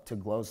love to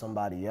glow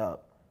somebody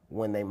up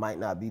when they might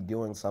not be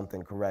doing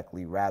something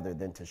correctly, rather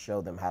than to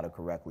show them how to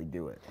correctly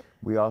do it.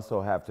 We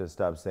also have to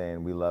stop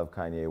saying we love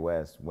Kanye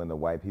West when the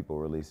white people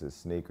releases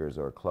sneakers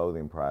or a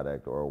clothing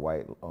product or a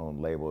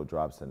white-owned label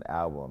drops an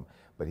album,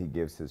 but he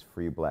gives his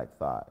free black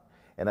thought.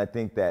 And I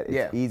think that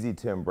it's easy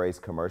to embrace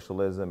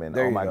commercialism and,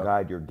 There oh you my go.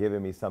 God, you're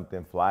giving me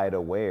something fly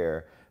to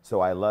wear,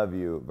 so I love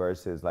you,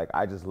 versus like,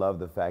 I just love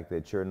the fact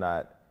that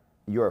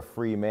you're a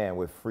free man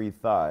with free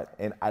thought,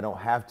 and I don't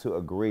have to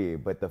agree,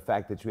 but the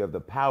fact that you have the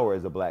power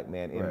as a black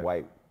man in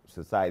white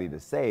society to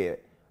say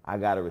it, I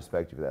gotta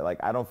respect you for that. Like,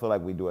 I don't feel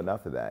like we do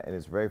enough of that, and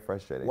it's very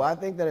frustrating. Well, I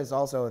think that it's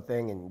also a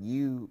thing, and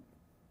you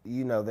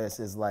know this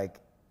is like,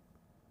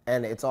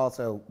 and it's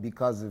also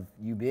because of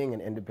you being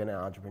an independent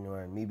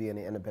entrepreneur and me being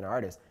an independent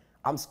artist,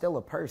 I'm still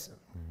a person.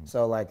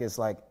 So like, it's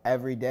like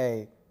every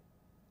day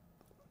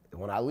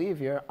when I leave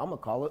here, I'm gonna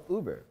call it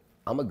Uber.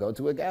 I'm gonna go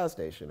to a gas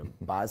station and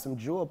buy some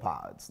Juul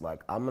pods.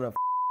 Like, I'm gonna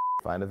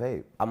Find a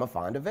vape. I'm gonna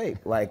find a vape.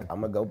 Like,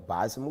 I'm gonna go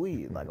buy some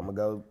weed. Like, I'm gonna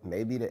go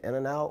maybe to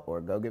In-N-Out or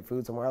go get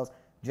food somewhere else.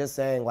 Just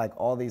saying like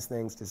all these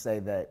things to say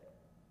that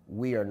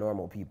we are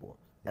normal people.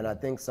 And I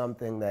think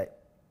something that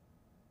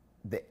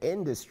the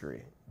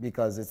industry,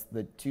 because it's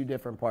the two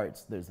different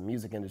parts, there's the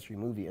music industry,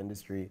 movie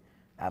industry,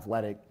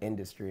 athletic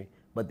industry,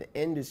 but the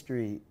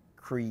industry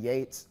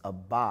creates a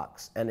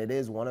box, and it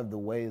is one of the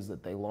ways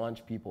that they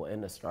launch people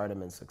into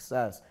stardom and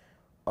success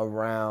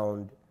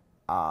around,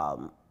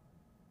 or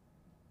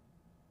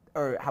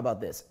how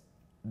about this?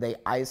 They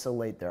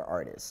isolate their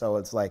artists. So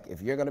it's like,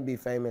 if you're gonna be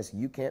famous,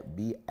 you can't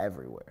be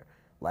everywhere.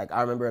 Like,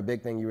 I remember a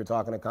big thing you were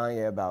talking to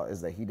Kanye about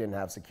is that he didn't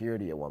have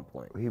security at one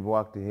point. He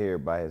walked here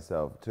by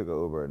himself, took an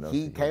Uber. No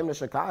He security. came to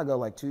Chicago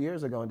like 2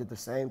 years ago and did the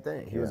same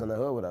thing. He was in the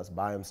hood with us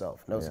by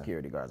himself, no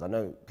security guards. I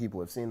know people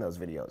have seen those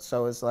videos.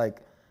 So it's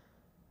like,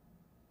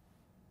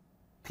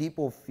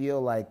 people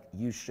feel like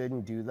you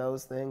shouldn't do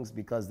those things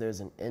because there's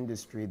an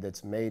industry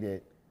that's made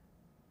it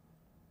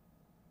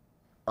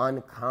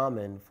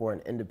uncommon for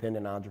an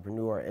independent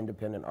entrepreneur,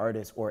 independent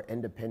artist, or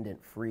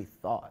independent free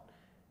thought.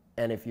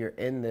 And if you're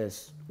in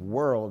this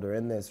world or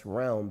in this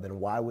realm, then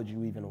why would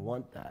you even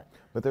want that?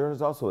 But there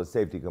is also a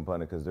safety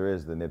component because there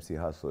is the Nipsey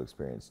Hussle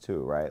experience too,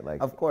 right?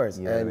 Like, Of course,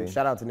 you know what I and mean?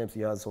 shout out to Nipsey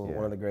Hussle,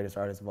 one of the greatest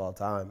artists of all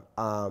time.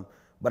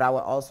 But I would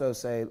also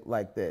say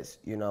like this,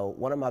 you know,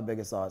 one of my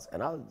biggest thoughts,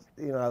 and I was,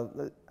 you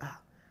know,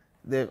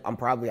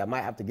 I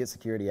might have to get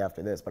security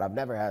after this, but I've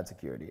never had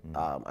security.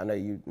 I know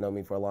you know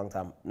me for a long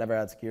time. Never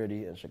had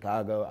security in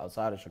Chicago,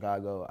 outside of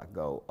Chicago. I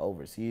go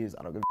overseas.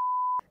 I don't give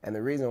a And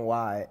the reason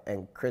why,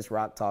 and Chris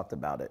Rock talked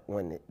about it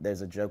when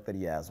there's a joke that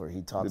he has where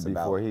he talks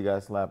about Before he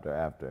got slapped or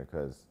after?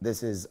 Because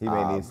this is he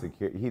may need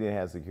security. He didn't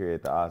have security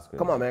at the Oscars.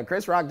 come on, man.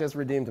 Chris Rock just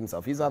redeemed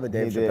himself. He's on the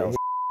Dave He did. Chappelle.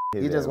 He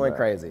did, just went but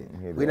crazy.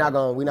 he We're did. not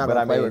gonna But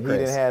I play mean, with he Chris.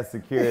 didn't have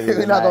security.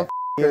 We're not gonna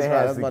He didn't Chris Rock,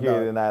 have that's my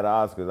security dog. tonight at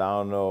the Oscars. I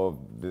don't know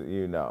if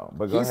you know,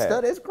 but go He ahead.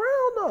 stood his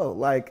ground though.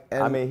 Like,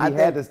 and I mean, he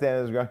had to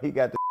stand his ground. He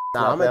got the.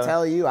 Nah, I'm gonna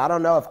tell you, I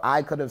don't know if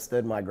I could have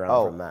stood my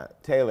ground from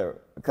that.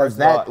 Taylor. Because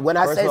first of all- when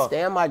I first say of all,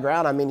 stand my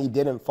ground, I mean he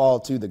didn't fall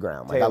to the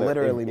ground. Like, Taylor, I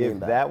literally mean if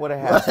that. that would have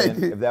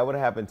happened, if that would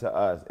have happened to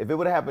us, if it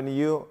would have happened to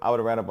you, I would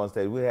have ran up on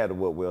stage. We had to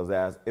whoop Will's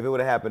ass. If it would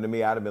have happened to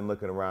me, I'd have been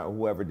looking around.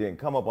 Whoever didn't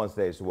come up on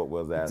stage to whoop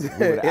Will's ass, I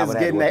would have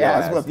getting whooped their your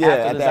ass whooped Yeah,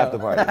 after at the this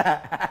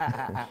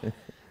after party.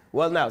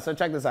 Well, no, so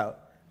check this out.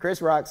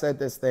 Chris Rock said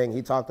this thing.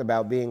 He talked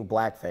about being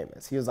black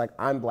famous. He was like,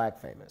 I'm black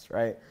famous,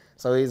 right?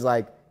 So he's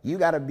like, you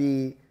got to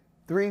be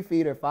 3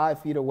 feet or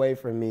 5 feet away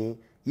from me.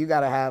 You got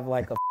to have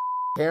like a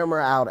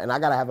camera out, and I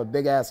got to have a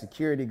big ass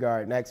security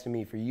guard next to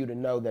me for you to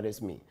know that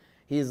it's me.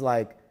 He's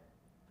like,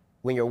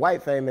 when you're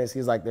white famous,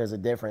 he's like, there's a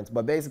difference.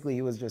 But basically,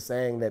 he was just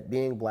saying that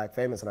being black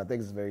famous, and I think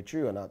this is very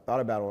true, and I thought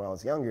about it when I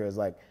was younger, is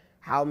like,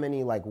 how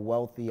many like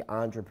wealthy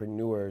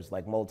entrepreneurs,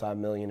 like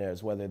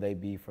multimillionaires, whether they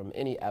be from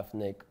any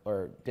ethnic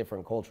or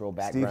different cultural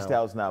background. Steve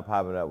Stout's not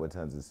popping up with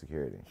tons of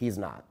security. He's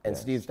not. And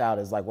Steve Stout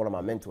is like one of my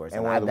mentors.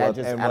 And And, one of the wealth-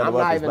 and and one of I'm the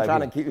not wealthiest even black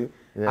trying to people.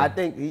 keep, Yeah. I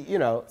think, you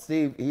know,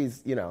 Steve,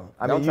 he's, you know,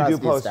 I don't mean, you trust do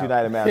Steve post Stout.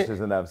 United Masters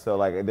enough, so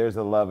like there's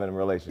a love and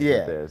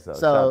relationship Yeah. there. So, shout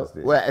out So, to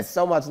Steve. well, it's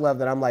so much love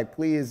that I'm like,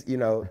 please, you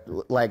know,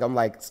 like, I'm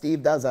like,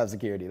 Steve does have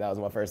security. That was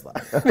my first thought.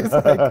 It's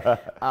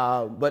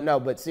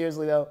like, but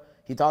seriously though,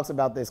 he talks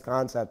about this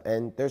concept,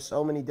 and there's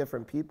so many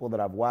different people that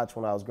I've watched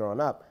when I was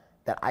growing up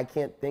that I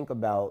can't think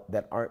about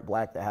that aren't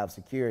black that have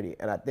security.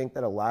 And I think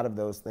that a lot of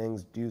those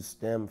things do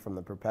stem from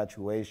the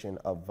perpetuation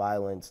of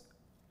violence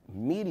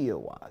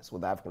media-wise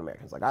with African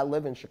Americans. Like I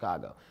live in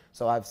Chicago,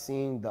 so I've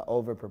seen the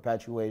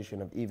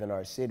over-perpetuation of even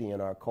our city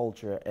and our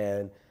culture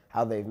and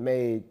how they've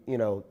made,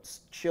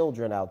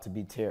 children out to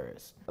be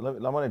terrorists. I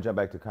want to jump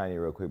back to Kanye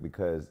real quick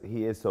because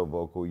he is so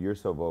vocal. You're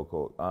so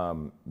vocal.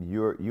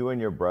 You and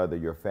your brother,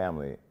 your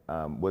family,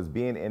 was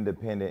being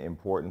independent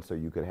important so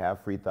you could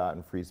have free thought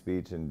and free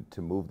speech and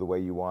to move the way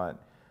you want?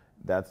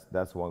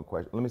 That's one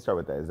question. Let me start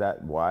with that. Is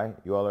that why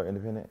you all are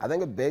independent? I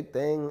think a big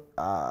thing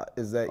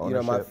is that, my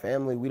Ownership?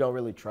 family, we don't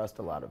really trust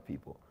a lot of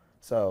people.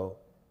 So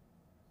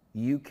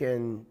you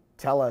can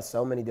tell us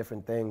so many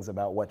different things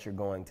about what you're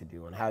going to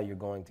do and how you're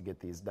going to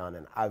get these done.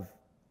 And I've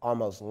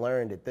almost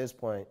learned at this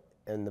point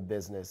in the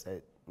business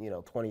at,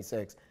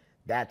 26,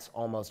 that's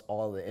almost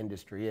all the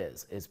industry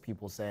is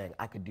people saying,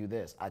 I could do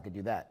this, I could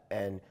do that.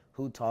 And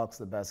who talks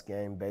the best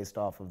game based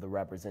off of the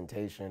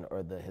representation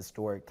or the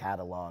historic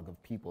catalog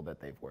of people that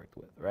they've worked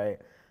with, right?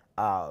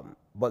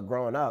 But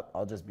growing up,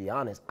 I'll just be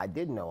honest, I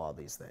didn't know all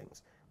these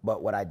things.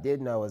 But what I did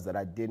know is that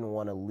I didn't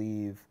want to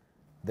leave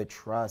the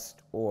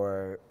trust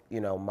or,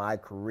 my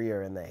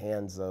career in the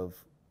hands of,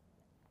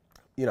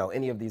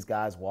 any of these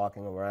guys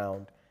walking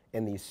around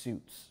in these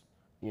suits,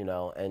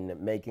 and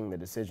making the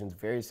decisions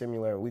very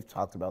similar. And we've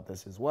talked about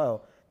this as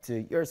well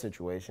to your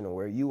situation and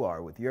where you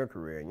are with your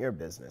career and your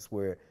business,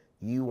 where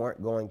you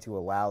weren't going to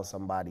allow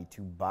somebody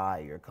to buy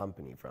your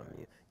company from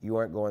you. You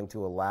weren't going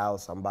to allow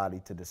somebody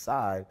to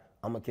decide,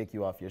 I'm gonna kick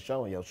you off your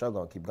show and your show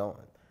gonna keep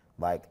going.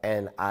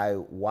 And I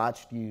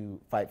watched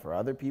you fight for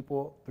other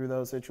people through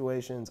those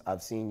situations.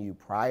 I've seen you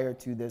prior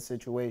to this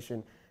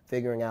situation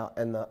figuring out.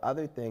 And the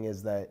other thing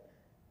is that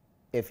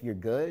if you're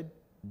good,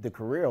 the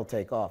career will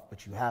take off,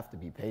 but you have to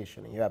be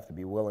patient and you have to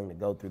be willing to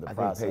go through the process.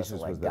 I think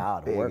patience and was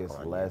God the work biggest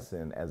on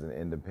lesson as an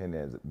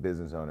independent, as a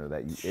business owner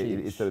that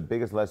Sheesh. it's the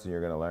biggest lesson you're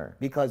going to learn.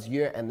 Because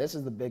and this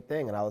is the big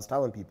thing, and I was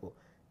telling people,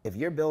 if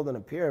you're building a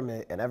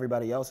pyramid and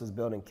everybody else is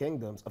building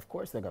kingdoms, of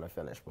course they're going to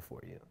finish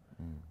before you.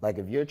 Like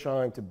if you're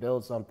trying to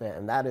build something,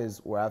 and that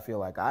is where I feel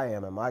like I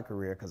am in my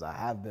career, because I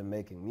have been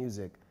making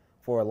music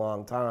for a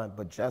long time,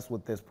 but just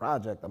with this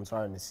project, I'm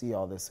starting to see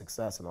all this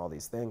success and all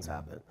these things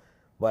happen.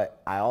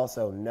 But I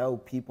also know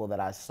people that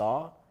I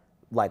saw,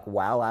 like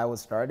while I was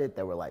started,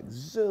 that were like,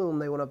 zoom,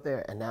 they went up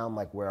there, and now I'm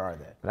like, where are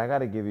they? But I got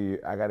to give you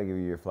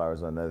your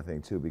flowers on another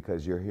thing too,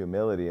 because your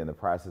humility in the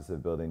process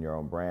of building your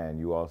own brand,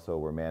 you also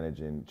were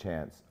managing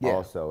Chance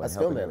also. I and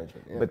still helping manage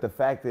it. Yeah. But the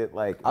fact that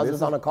I was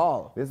just on a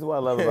call. This is what I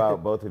love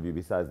about both of you,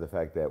 besides the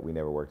fact that we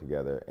never worked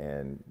together,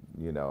 and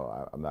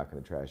I'm not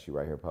going to trash you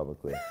right here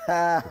publicly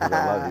because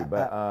I love you.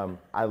 But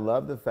I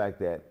love the fact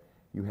that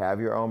you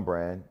have your own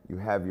brand, you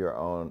have your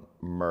own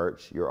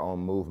merch, your own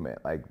movement.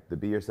 Like the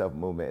Be Yourself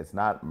movement, it's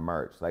not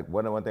merch. Like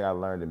one thing I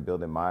learned in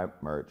building my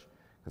merch,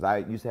 because I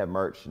used to have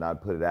merch and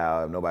I'd put it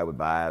out and nobody would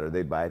buy it or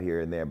they'd buy it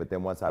here and there. But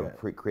then once I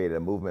created a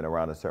movement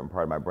around a certain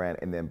part of my brand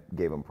and then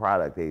gave them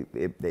product,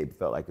 they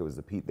felt like it was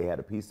they had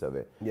a piece of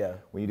it. Yeah.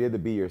 When you did the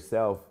Be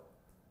Yourself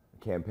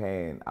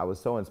campaign, I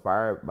was so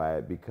inspired by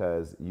it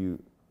because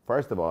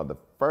first of all, the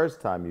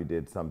first time you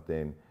did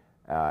something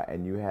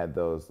and you had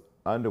those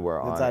underwear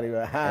on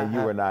and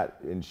you were not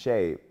in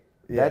shape,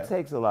 that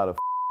takes a lot of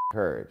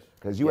courage,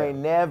 because you ain't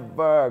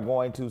never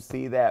going to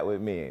see that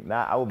with me.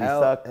 Now I will be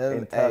sucked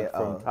and tucked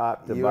from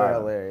top to you bottom. Are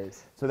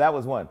hilarious. So that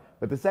was one.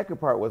 But the second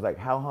part was like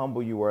how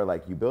humble you were.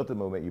 Like you built a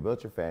movement, you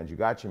built your fans, you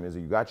got your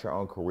music, you got your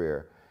own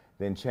career.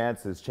 Then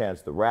Chance is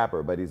Chance the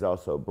rapper, but he's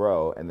also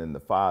bro, and then the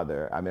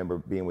father. I remember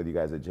being with you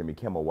guys at Jimmy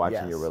Kimmel,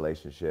 watching your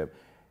relationship.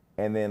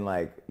 And then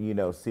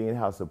seeing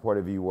how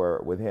supportive you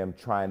were with him,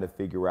 trying to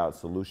figure out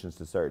solutions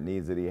to certain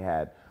needs that he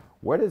had.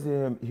 Where does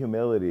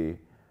humility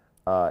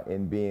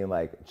in being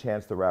like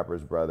Chance the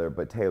Rapper's brother,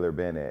 but Taylor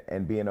Bennett,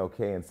 and being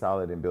okay and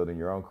solid in building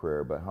your own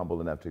career, but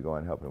humble enough to go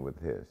and help him with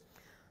his?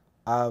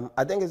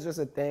 I think it's just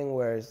a thing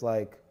where it's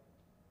like,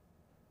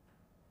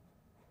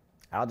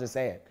 I'll just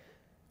say it.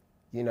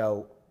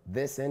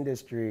 This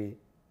industry,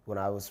 when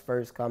I was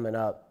first coming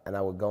up and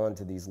I would go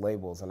into these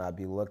labels and I'd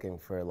be looking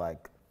for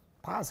like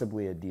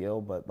possibly a deal,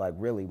 but like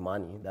really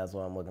money, that's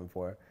what I'm looking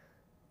for.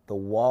 The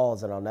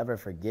walls, and I'll never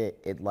forget,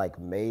 it like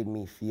made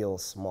me feel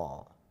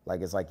small.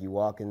 Like it's like you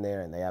walk in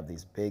there and they have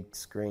these big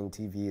screen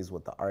TVs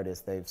with the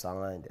artists they've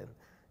signed, and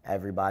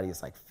everybody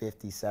is like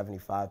 50,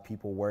 75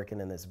 people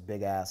working in this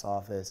big ass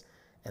office.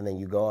 And then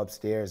you go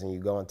upstairs and you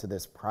go into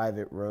this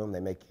private room. They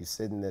make you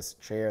sit in this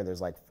chair.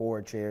 There's like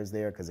 4 chairs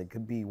there because it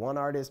could be one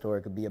artist or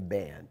it could be a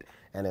band.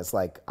 And it's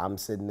like I'm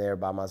sitting there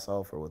by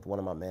myself or with one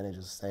of my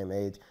managers the same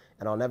age.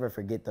 And I'll never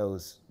forget,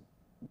 those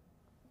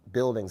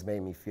buildings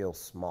made me feel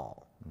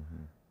small.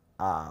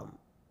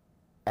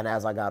 And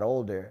as I got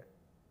older,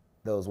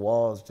 those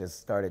walls just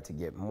started to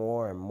get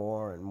more and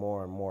more and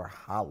more and more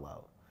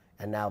hollow.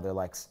 And now they're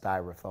like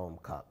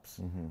styrofoam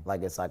cups.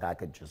 Like it's like I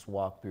could just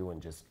walk through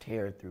and just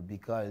tear through,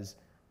 because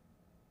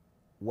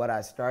what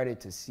I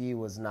started to see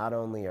was not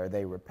only are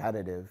they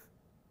repetitive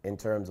in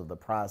terms of the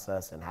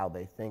process and how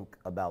they think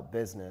about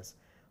business,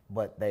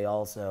 but they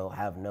also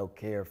have no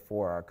care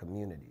for our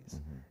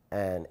communities.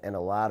 And in a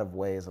lot of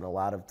ways and a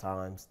lot of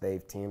times,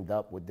 they've teamed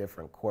up with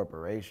different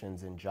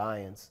corporations and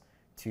giants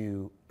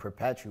to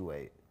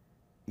perpetuate,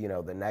 you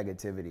know, the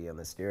negativity and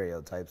the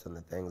stereotypes and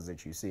the things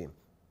that you see.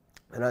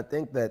 And I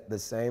think that the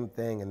same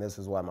thing, and this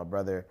is why my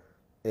brother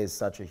is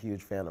such a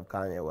huge fan of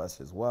Kanye West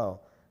as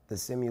well, the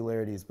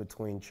similarities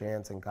between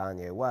Chance and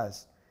Kanye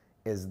West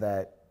is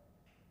that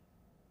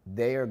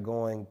they are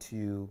going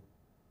to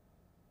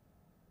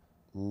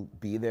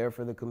be there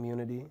for the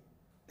community.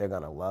 They're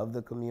going to love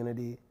the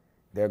community.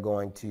 They're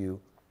going to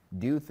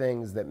do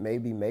things that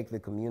maybe make the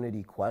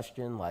community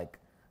question, like,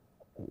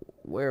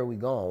 where are we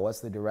going? What's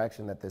the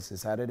direction that this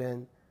is headed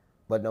in?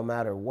 But no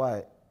matter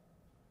what,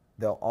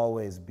 they'll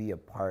always be a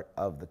part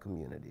of the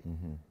community.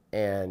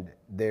 And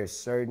there's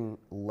certain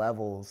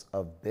levels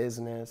of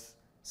business,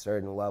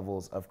 certain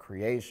levels of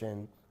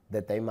creation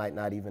that they might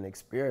not even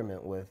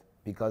experiment with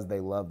because they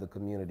love the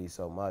community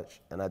so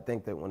much. And I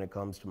think that when it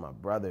comes to my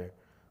brother,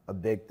 a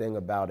big thing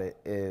about it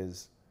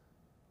is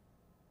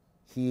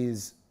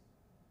his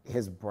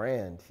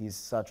brand, he's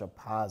such a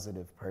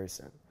positive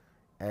person.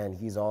 And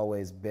he's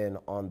always been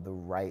on the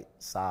right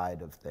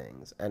side of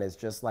things. And it's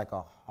just like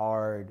a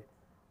hard,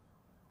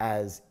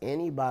 as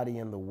anybody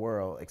in the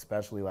world,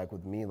 especially like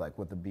with me, like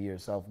with the Be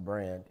Yourself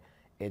brand,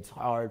 it's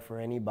hard for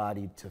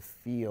anybody to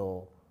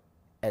feel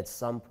at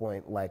some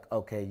point like,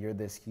 okay, you're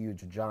this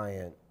huge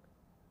giant,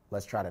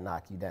 let's try to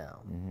knock you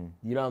down.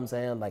 You know what I'm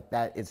saying? Like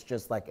that, it's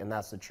just like, and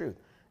that's the truth.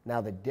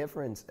 Now the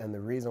difference and the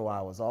reason why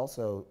I was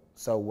also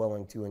so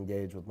willing to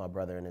engage with my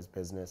brother in his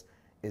business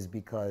is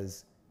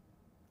because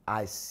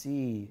I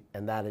see,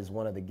 and that is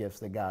one of the gifts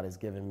that God has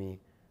given me,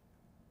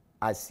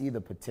 I see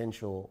the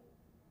potential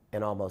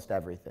in almost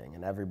everything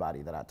and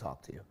everybody that I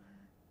talk to.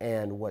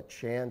 And what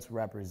Chance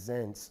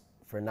represents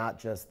for not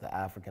just the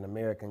African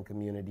American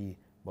community,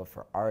 but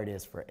for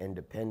artists, for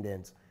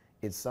independence,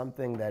 it's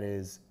something that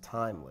is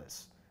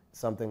timeless,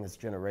 something that's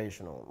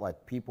generational.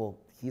 Like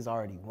people, he's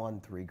already won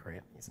 3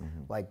 Grammys.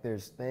 Like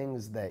there's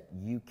things that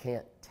you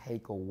can't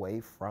take away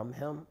from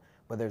him,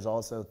 but there's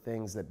also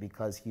things that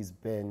because he's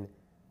been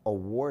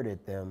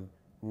awarded them,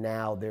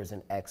 now there's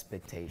an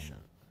expectation.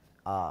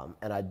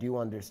 And I do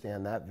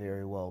understand that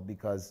very well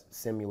because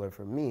similar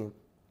for me,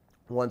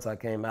 once I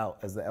came out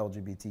as the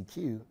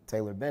LGBTQ,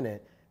 Taylor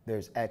Bennett,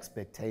 there's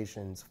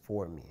expectations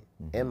for me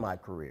in my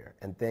career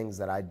and things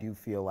that I do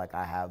feel like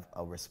I have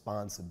a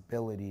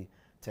responsibility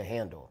to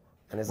handle.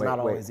 And it's not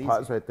always easy.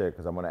 Pause right there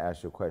because I'm going to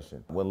ask you a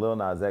question. When Lil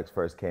Nas X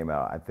first came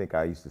out, I think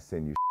I used to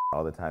send you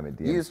all the time in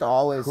DMs. You used to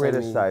always send me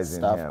criticizing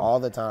stuff him all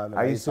the time. And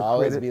I used to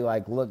always be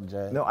like, look,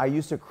 Jay. No, I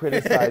used to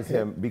criticize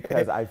him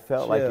because I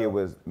felt like Chill. it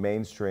was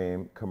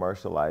mainstream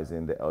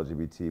commercializing the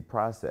LGBT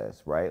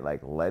process, right? Like,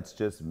 let's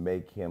just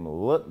make him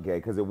look gay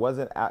because it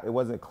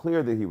wasn't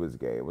clear that he was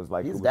gay. It was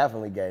like He's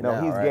definitely gay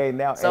now. No, he's right? gay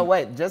now. So And-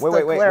 wait, just to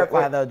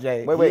clarify though,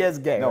 Jay, he is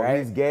gay, no, right?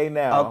 he's gay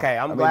now. Okay,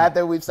 I'm I mean, glad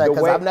that we've said, the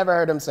because way- I've never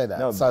heard him say that.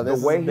 No, so this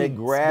the way is a big, he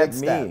grabbed big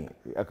step.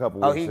 me a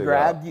couple Oh, weeks ago. he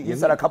grabbed you? You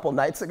said a couple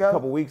nights ago? A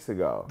couple weeks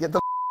ago. Get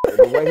the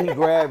The way he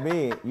grabbed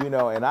me, you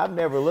know, and I've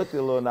never looked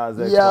at Lil Nas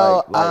X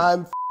Yo, like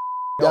I'm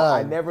no,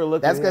 done. I never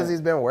looked That's at because him.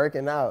 he's been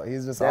working out.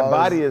 He's just That always,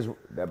 body is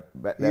that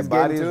He's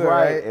body getting is to it,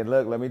 right. right? And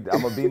look,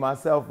 I'm gonna be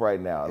myself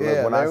right now. Look,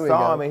 Yeah, when I there we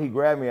saw go. him and he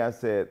grabbed me, I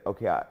said,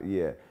 okay,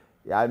 yeah.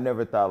 I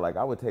never thought like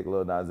I would take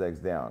Lil Nas X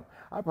down.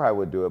 I probably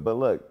would do it, but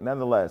look,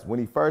 nonetheless, when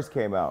he first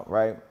came out,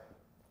 right?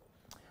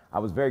 I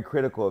was very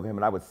critical of him,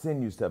 and I would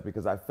send you stuff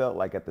because I felt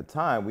like at the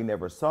time we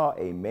never saw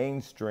a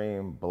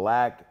mainstream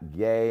black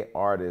gay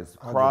artist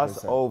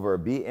cross 100%. over,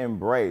 be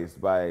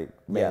embraced by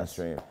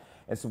mainstream.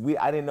 And so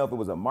I didn't know if it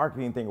was a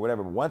marketing thing or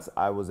whatever, but once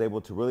I was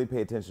able to really pay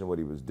attention to what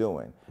he was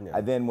doing,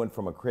 I then went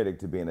from a critic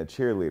to being a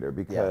cheerleader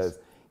because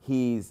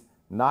he's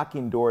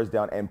knocking doors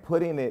down and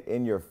putting it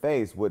in your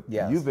face, what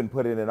you've been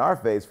putting in our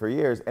face for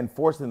years, and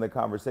forcing the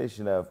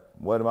conversation of,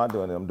 what am I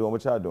doing? I'm doing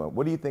what y'all doing.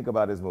 What do you think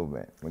about his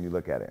movement when you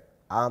look at it?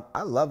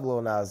 I love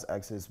Lil Nas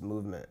X's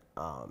movement.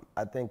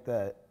 I think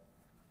that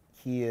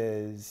he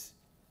is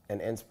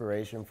an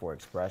inspiration for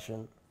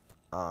expression,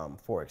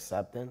 for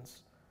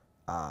acceptance,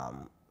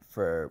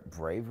 for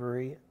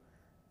bravery.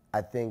 I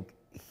think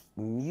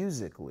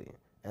musically,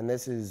 and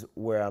this is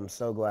where I'm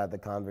so glad the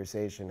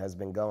conversation has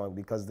been going,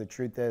 because the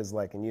truth is,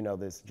 like, and you know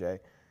this, Jay,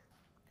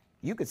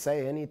 you could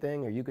say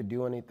anything or you could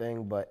do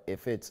anything, but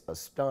if it's a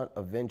stunt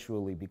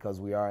eventually,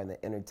 because we are in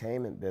the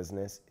entertainment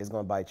business, it's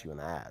gonna bite you in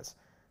the ass.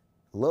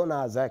 Lil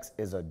Nas X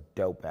is a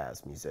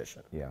dope-ass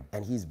musician. Yeah.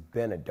 And he's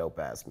been a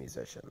dope-ass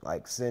musician.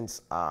 Like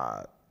since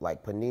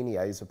like Panini,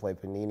 I used to play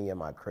Panini in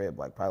my crib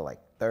like probably like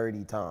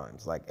 30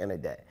 times, like in a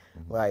day.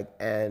 Like,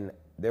 and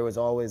there was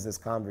always this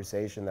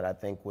conversation that I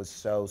think was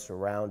so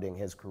surrounding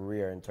his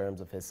career in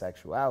terms of his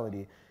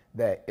sexuality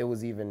that it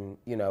was even,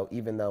 you know,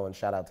 even though, and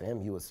shout out to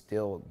him, he was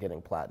still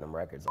getting platinum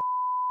records.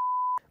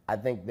 I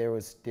think there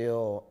was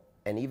still,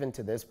 and even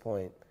to this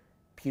point,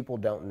 people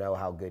don't know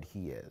how good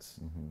he is.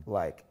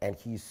 Like, and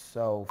he's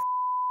so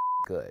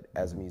good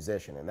as a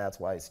musician, and that's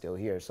why he's still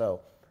here.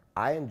 So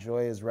I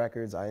enjoy his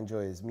records, I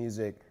enjoy his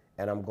music,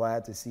 and I'm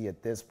glad to see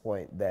at this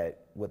point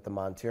that with the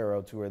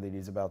Montero tour that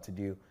he's about to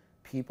do,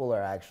 people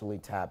are actually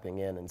tapping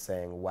in and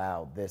saying,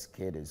 wow, this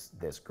kid is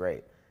this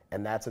great.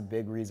 And that's a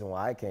big reason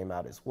why I came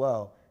out as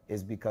well,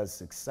 is because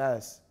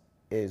success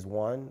is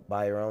one,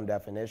 by your own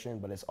definition,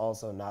 but it's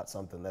also not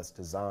something that's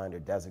designed or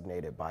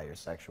designated by your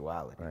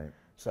sexuality. Right.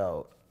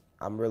 So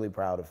I'm really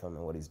proud of him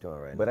and what he's doing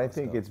right now. But I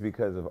think it's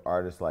because of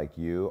artists like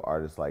you,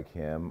 artists like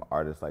him,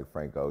 artists like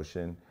Frank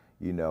Ocean,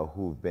 you know,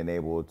 who've been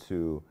able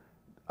to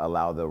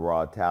allow the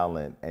raw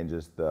talent and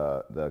just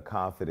the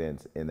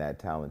confidence in that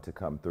talent to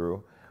come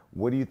through.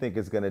 What do you think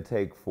it's going to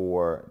take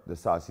for the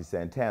Saucy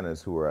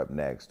Santanas who are up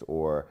next,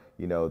 or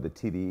you know the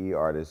TDE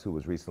artist who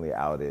was recently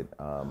outed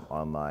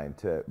online,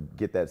 to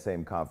get that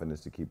same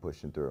confidence to keep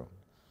pushing through?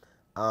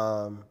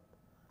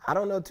 I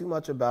don't know too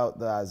much about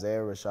the Isaiah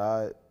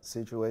Rashad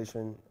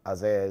situation.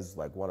 Isaiah is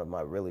like one of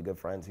my really good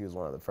friends. He was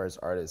one of the first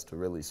artists to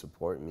really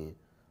support me,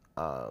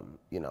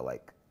 you know,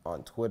 like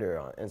on Twitter,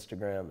 on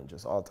Instagram, and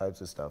just all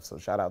types of stuff. So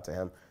shout out to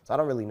him. So I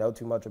don't really know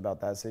too much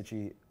about that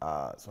situ,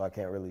 so I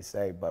can't really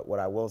say. But what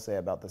I will say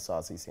about the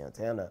Saucy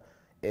Santana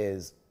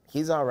is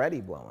he's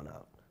already blowing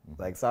up.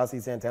 Like Saucy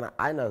Santana,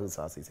 I know who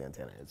Saucy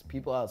Santana is.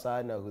 People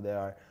outside know who they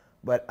are.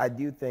 But I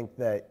do think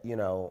that, you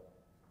know,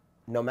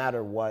 no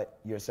matter what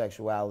your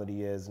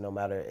sexuality is, no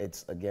matter,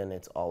 it's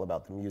all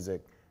about the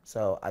music.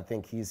 So I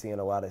think he's seeing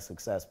a lot of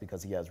success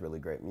because he has really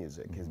great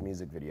music. His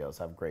music videos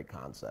have great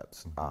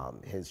concepts.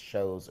 His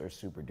shows are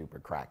super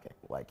duper cracking.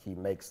 Like he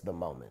makes the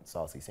moment,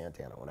 Saucy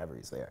Santana, whenever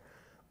he's there.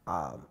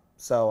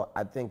 So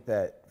I think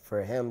that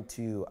for him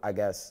to, I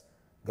guess,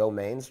 go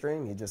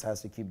mainstream, he just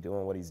has to keep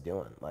doing what he's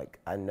doing. Like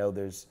I know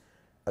there's,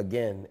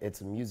 again, it's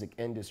a music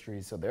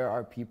industry, so there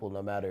are people,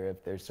 no matter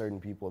if there's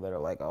certain people that are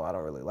like, oh, I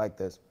don't really like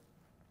this.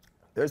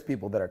 There's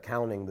people that are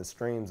counting the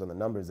streams and the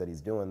numbers that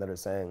he's doing that are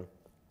saying,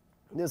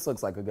 this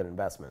looks like a good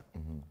investment.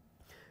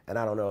 And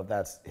I don't know if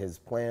that's his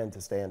plan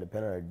to stay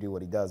independent or do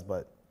what he does,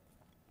 but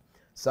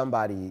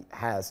somebody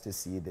has to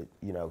see that,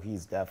 you know,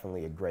 he's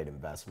definitely a great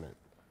investment,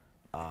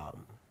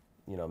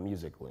 you know,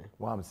 musically.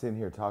 Well, I'm sitting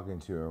here talking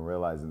to you and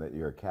realizing that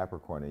you're a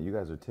Capricorn, and you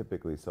guys are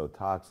typically so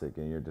toxic,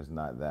 and you're just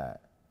not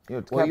that. You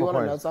know, Well, you want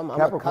to know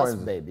something? I'm a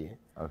cusp baby.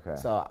 Okay.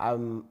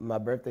 So my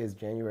birthday is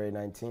January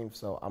 19th,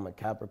 so I'm a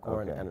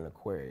Capricorn and an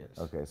Aquarius.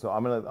 Okay, so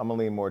I'm gonna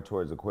lean more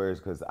towards Aquarius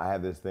because I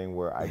have this thing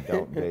where I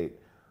don't date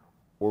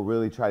or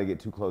really try to get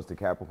too close to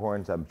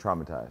Capricorns. I'm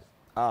traumatized.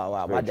 Oh,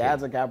 wow. My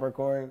dad's a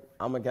Capricorn.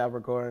 I'm a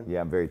Capricorn. Yeah,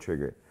 I'm very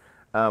triggered.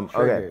 Okay,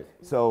 Triggered.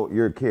 so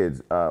your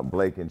kids,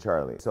 Blake and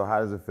Charlie. So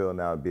how does it feel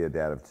now to be a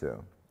dad of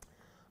two?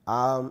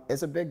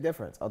 It's a big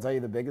difference. I'll tell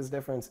you the biggest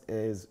difference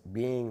is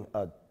being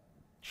a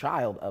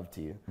child of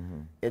two.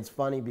 It's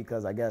funny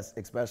because I guess,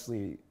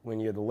 especially when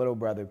you're the little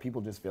brother,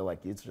 people just feel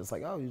like it's just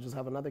like, oh, you just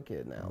have another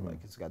kid now. Like,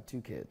 it's got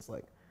two kids.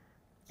 Like,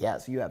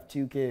 yes, you have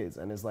two kids,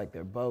 and it's like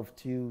they're both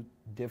two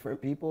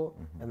different people,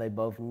 and they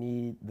both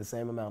need the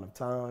same amount of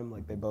time.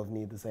 Like, they both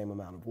need the same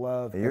amount of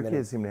love. And your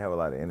kids seem to have a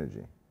lot of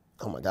energy.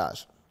 Oh my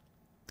gosh.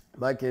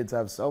 My kids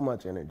have so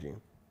much energy.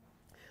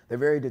 They're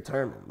very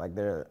determined. Like,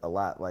 they're a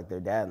lot like their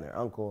dad and their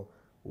uncle,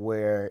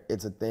 where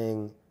it's a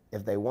thing,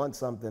 if they want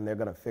something, they're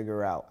gonna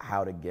figure out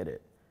how to get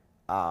it.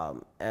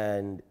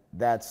 And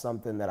that's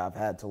something that I've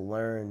had to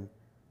learn.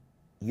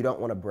 You don't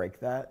wanna break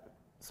that.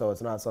 So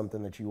it's not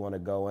something that you wanna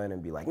go in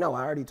and be like, no,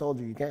 I already told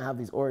you, you can't have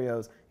these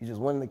Oreos. You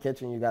just went in the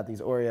kitchen, you got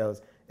these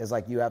Oreos. It's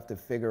like you have to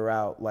figure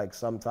out, like,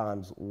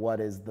 sometimes what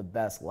is the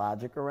best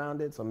logic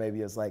around it. So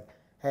maybe it's like,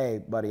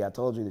 hey, buddy, I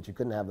told you that you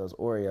couldn't have those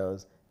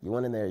Oreos. You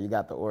went in there, you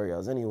got the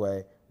Oreos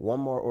anyway.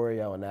 One more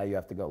Oreo, and now you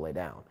have to go lay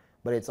down.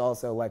 But it's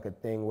also like a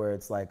thing where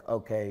it's like,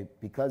 okay,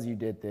 because you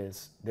did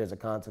this, there's a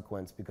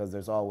consequence, because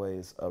there's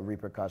always a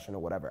repercussion of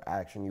whatever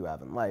action you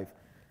have in life.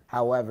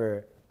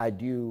 However, I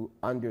do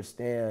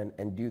understand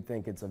and do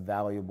think it's a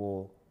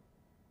valuable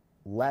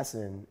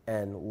lesson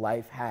and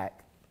life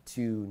hack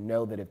to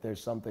know that if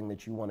there's something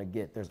that you want to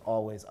get, there's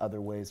always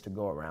other ways to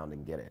go around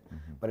and get it.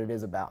 But it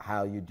is about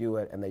how you do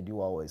it, and they do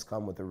always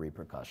come with a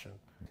repercussion.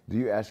 Do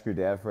you ask your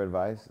dad for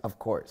advice? Of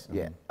course,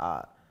 yeah.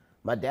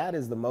 My dad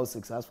is the most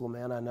successful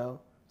man I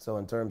know. So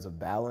in terms of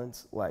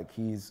balance, like,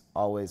 he's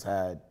always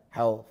had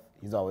health,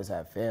 he's always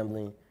had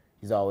family,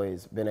 he's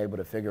always been able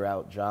to figure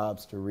out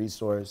jobs to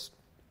resource,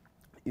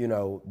 you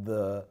know,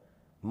 the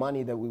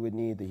money that we would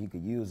need that he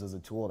could use as a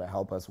tool to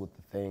help us with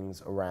the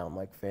things around,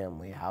 like,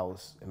 family,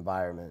 house,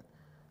 environment.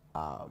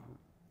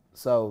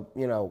 So,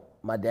 you know,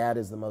 my dad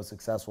is the most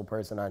successful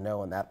person I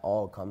know, and that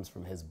all comes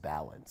from his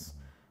balance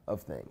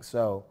of things.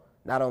 So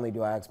not only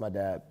do I ask my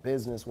dad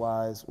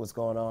business-wise what's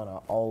going on, I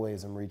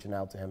always am reaching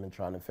out to him and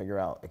trying to figure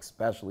out,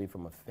 especially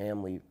from a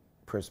family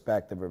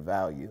perspective or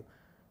value,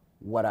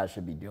 what I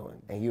should be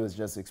doing. And he was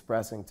just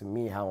expressing to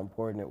me how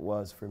important it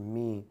was for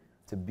me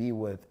to be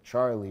with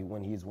Charlie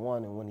when he's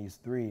 1 and when he's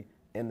 3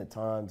 in the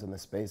times and the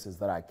spaces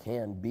that I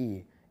can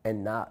be,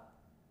 and not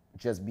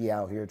just be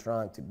out here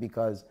trying to,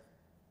 because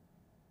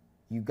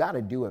you got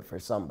to do it for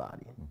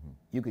somebody.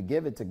 You could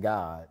give it to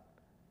God,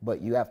 but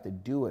you have to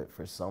do it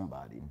for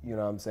somebody. You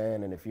know what I'm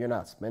saying? And if you're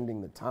not spending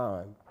the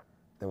time,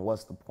 then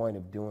what's the point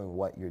of doing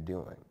what you're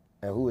doing?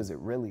 And who is it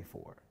really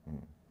for?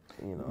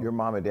 You know? Your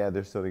mom and dad,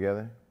 they're still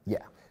together?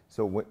 Yeah.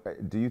 So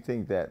do you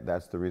think that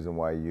that's the reason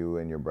why you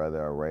and your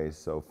brother are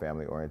raised so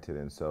family oriented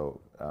and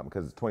so,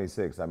 because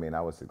 26, I mean,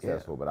 I was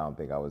successful, but I don't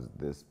think I was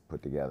this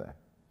put together.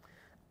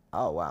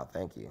 Oh wow,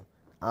 thank you.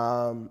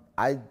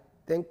 I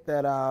think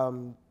that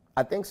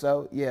I think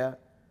so, yeah,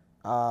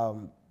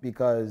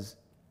 because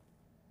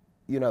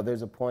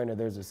there's a point or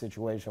there's a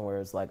situation where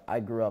it's like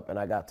I grew up and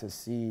I got to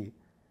see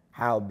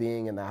how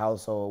being in the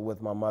household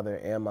with my mother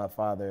and my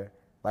father,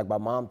 like my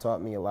mom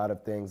taught me a lot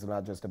of things,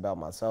 not just about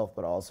myself,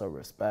 but also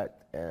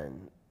respect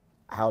and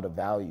how to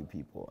value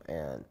people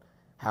and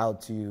how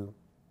to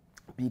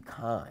be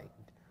kind.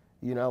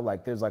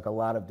 Like there's like a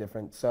lot of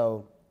different,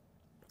 so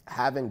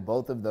having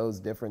both of those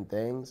different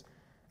things,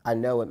 I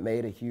know it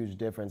made a huge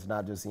difference,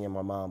 not just seeing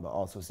my mom, but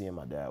also seeing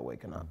my dad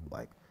waking up.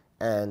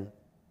 And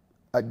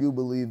I do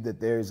believe that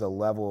there's a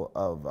level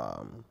of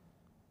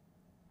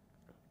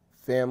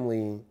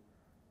family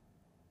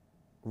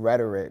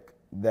rhetoric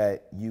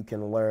that you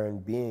can learn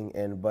being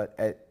in, but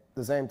at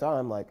the same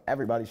time, like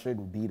everybody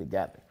shouldn't be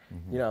together.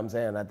 You know what I'm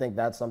saying? I think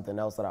that's something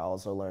else that I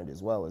also learned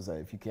as well, is that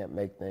if you can't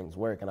make things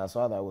work, and I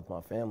saw that with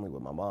my family,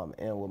 with my mom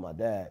and with my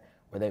dad,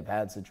 where they've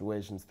had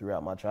situations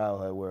throughout my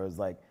childhood where it's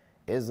like,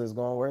 is this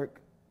gonna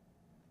work?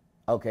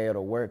 Okay,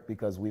 it'll work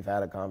because we've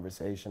had a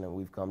conversation and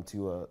we've come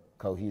to a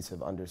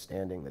cohesive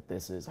understanding that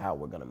this is how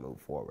we're gonna move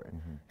forward.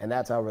 And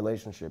that's how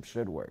relationships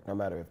should work. No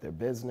matter if they're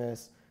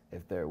business,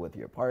 if they're with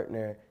your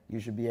partner, you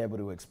should be able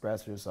to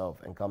express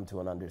yourself and come to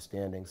an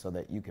understanding so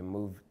that you can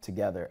move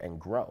together and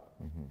grow,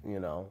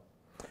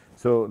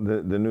 So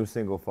the new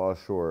single, Fall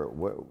Short,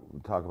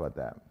 talk about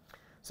that.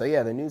 So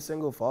yeah, the new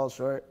single, Fall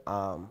Short,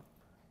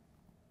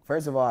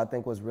 first of all, I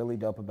think what's really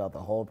dope about the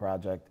whole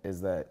project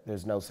is that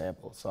there's no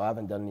samples. So I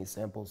haven't done any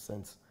samples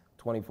since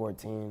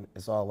 2014.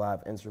 It's all live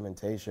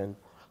instrumentation.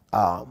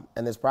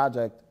 And this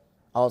project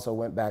also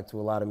went back to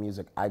a lot of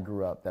music I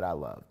grew up that I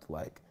loved,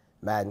 like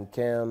Mad and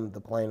Kim, the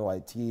Plain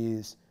White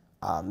T's,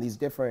 these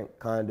different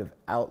kind of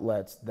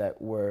outlets that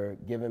were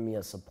giving me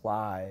a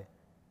supply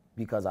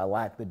because I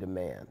lacked the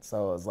demand.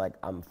 So it's like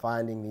I'm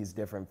finding these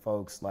different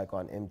folks like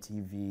on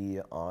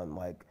MTV, on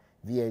like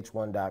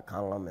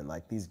VH1.com and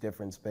like these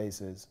different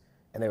spaces,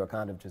 and they were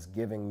kind of just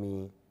giving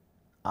me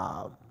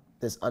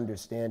this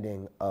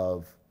understanding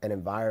of an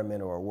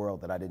environment or a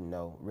world that I didn't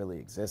know really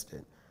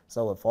existed.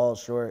 So with Fall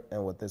Short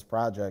and with this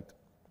project,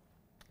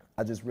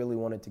 I just really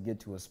wanted to get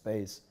to a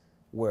space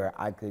where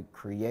I could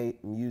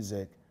create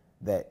music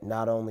that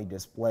not only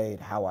displayed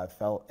how I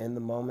felt in the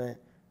moment,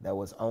 that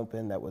was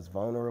open, that was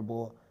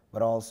vulnerable,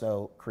 but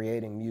also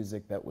creating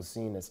music that was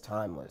seen as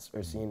timeless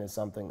or seen as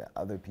something that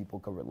other people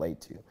could relate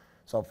to.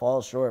 So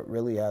Fall Short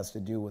really has to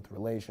do with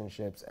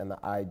relationships and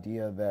the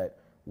idea that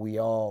we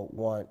all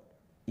want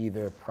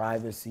either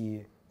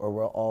privacy or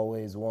we'll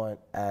always want,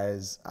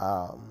 as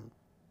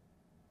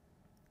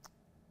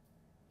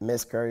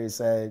Miss Curry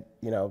said,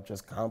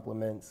 just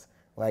compliments.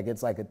 Like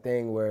it's like a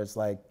thing where it's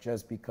like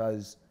just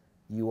because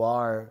you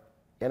are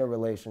in a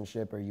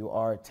relationship or you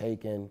are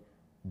taken,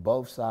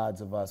 both sides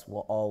of us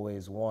will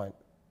always want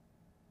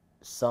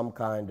some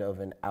kind of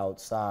an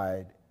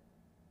outside,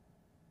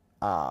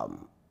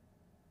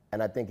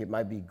 and I think it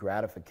might be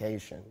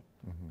gratification.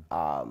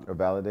 Or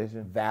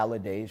validation?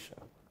 Validation.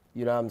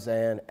 You know what I'm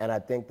saying? And I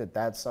think that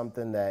that's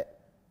something that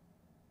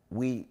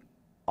we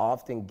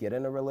often get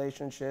into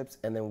relationships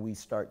and then we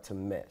start to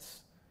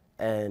miss.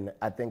 And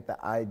I think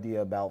the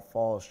idea about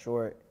Fall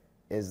Short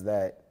is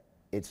that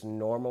it's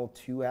normal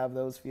to have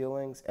those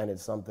feelings and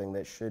it's something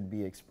that should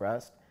be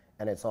expressed.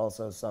 And it's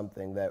also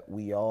something that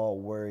we all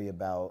worry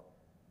about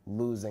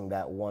losing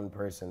that one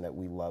person that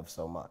we love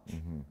so much.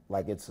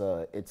 Like it's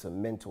a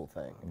mental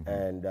thing.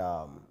 And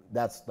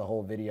that's the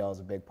whole video is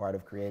a big part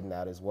of creating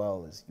that as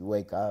well, is you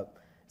wake up,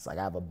 it's like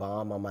I have a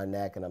bomb on my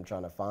neck and I'm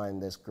trying to find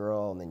this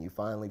girl, and then you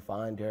finally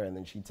find her and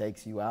then she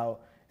takes you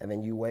out and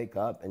then you wake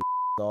up and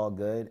it's all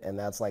good. And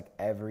that's like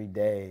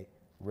everyday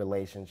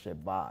relationship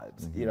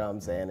vibes. You know what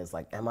I'm saying? It's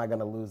like, am I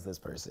gonna lose this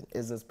person?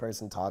 Is this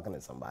person talking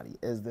to somebody?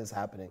 Is this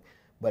happening?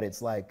 But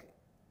it's like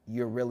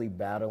you're really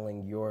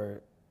battling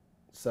your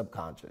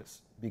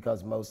subconscious,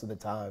 because most of the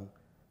time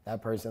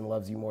that person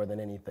loves you more than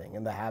anything,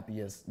 and the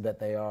happiest that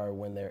they are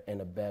when they're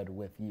in a bed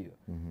with you.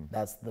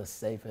 That's the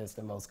safest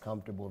and most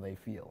comfortable they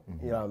feel.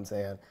 You know what I'm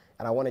saying?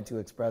 And I wanted to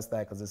express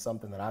that because it's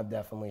something that I've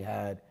definitely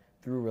had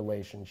through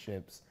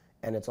relationships,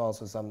 and it's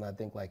also something I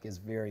think like is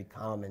very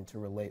common to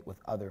relate with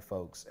other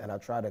folks. And I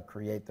try to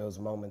create those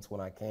moments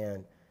when I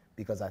can,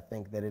 because I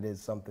think that it is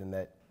something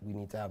that we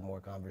need to have more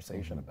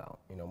conversation about,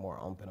 more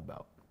open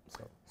about.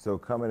 So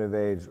coming of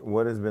age,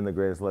 what has been the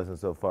greatest lesson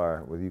so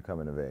far with you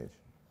coming of age?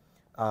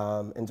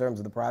 In terms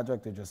of the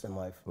project or just in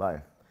life?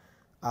 Life.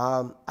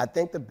 I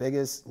think the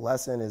biggest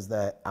lesson is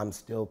that I'm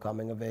still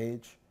coming of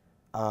age.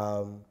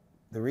 The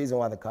reason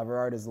why the cover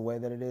art is the way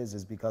that it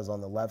is because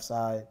on the left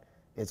side,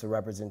 it's a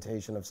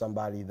representation of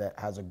somebody that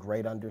has a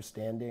great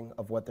understanding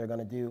of what they're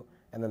gonna do.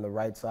 And then the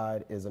right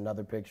side is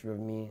another picture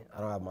of me.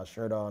 I don't have my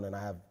shirt on and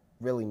I have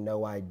really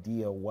no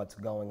idea what's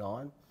going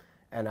on.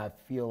 And I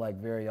feel like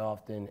very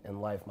often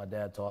in life, my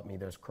dad taught me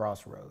there's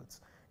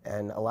crossroads.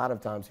 And a lot of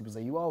times people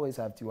say, you always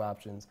have two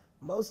options.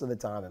 most of the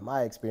time, in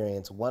my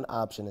experience, one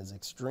option is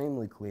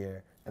extremely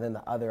clear, and then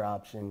the other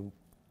option,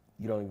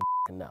 you don't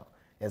even know.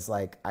 It's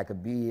like I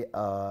could be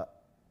go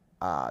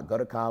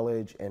to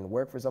college and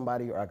work for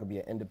somebody, or I could be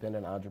an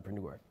independent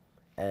entrepreneur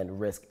and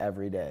risk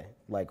every day,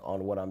 like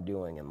on what I'm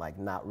doing, and like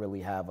not really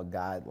have a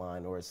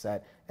guideline or a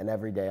set. And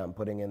every day I'm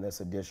putting in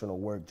this additional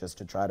work just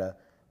to try to,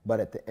 but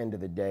at the end of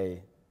the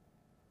day,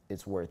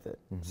 it's worth it.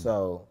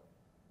 So,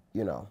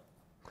 you know.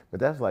 But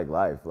that's like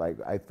life. Like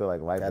I feel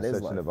like life That is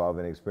is such an life.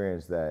 evolving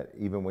experience that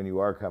even when you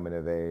are coming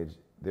of age,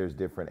 there's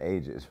different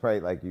ages,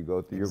 right? Like you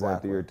go through, you're going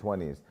through your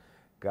 20s.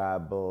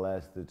 God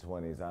bless the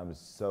 20s. I'm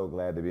so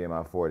glad to be in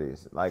my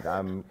 40s. Like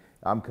I'm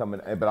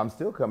coming, but I'm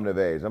still coming of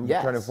age. I'm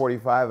Yes. turning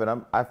 45,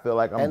 and I feel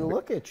like I'm. And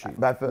look at you.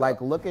 I feel Like,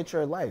 look at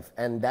your life.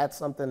 And that's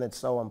something that's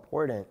so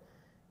important.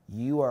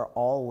 You are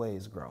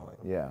always growing.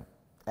 yeah.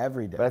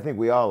 Every day. But I think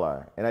we all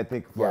are, and I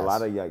think for a Yes.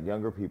 lot of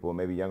younger people,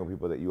 maybe younger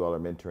people that you all are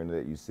mentoring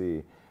that you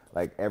see,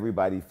 like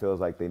everybody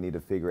feels like they need to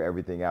figure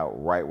everything out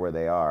right where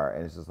they are,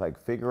 and it's just like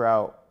figure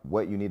out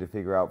what you need to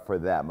figure out for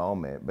that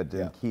moment, but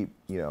then keep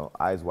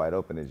eyes wide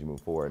open as you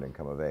move forward and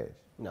come of age.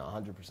 No,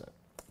 100%.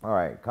 All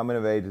right, Coming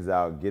of Age is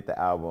out. Get the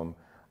album.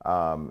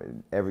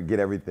 Get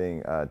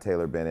everything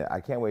Taylor Bennett. I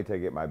can't wait to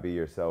get my Be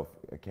Yourself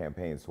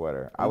campaign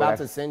sweater. I'm about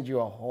to send you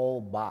a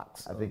whole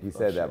box. I think you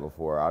said that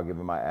before. I'll give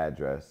him my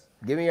address.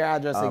 Give me your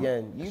address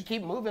again. You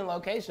keep moving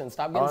locations.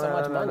 Stop getting so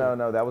much money.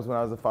 No. That was when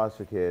I was a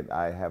foster kid.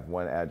 I have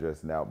one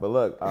address now. But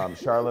look,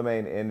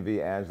 Charlemagne,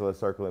 Envy, Angela,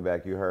 circling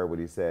back, you heard what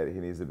he said. He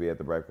needs to be at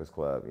the Breakfast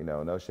Club.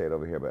 No shade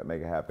over here, but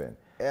make it happen.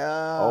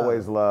 Yeah.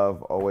 Always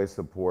love, always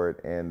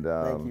support, and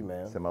Thank you,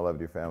 man. send my love to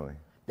your family.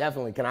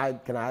 Definitely. Can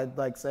I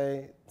like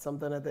say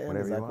something at the end?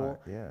 Whatever Is that you cool? want,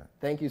 yeah.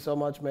 Thank you so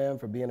much, man,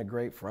 for being a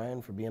great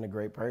friend, for being a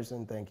great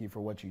person. Thank you for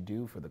what you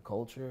do for the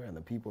culture and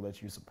the people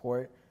that you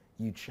support.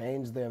 You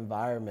change the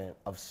environment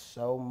of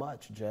so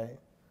much, Jay.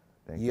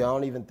 Thank You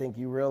don't even think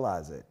you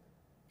realize it.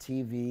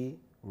 TV,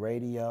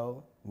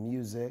 radio,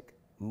 music,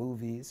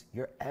 movies,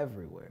 you're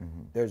everywhere.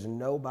 There's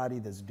nobody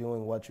that's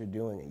doing what you're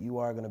doing, and you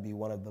are going to be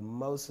one of the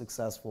most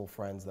successful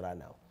friends that I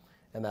know.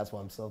 And that's why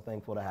I'm so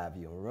thankful to have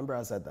you. And remember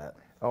I said that.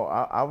 Oh,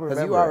 I'll remember.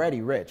 Because you're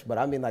already rich, but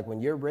I mean, like,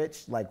 when you're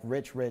rich, like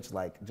rich,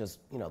 like just,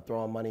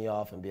 throwing money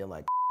off and being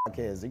like,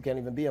 kids, you can't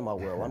even be in my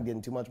world. I'm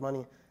getting too much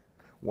money.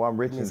 Well, I'm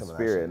rich Give me in some of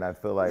that spirit, shit. and I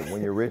feel like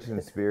when you're rich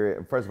in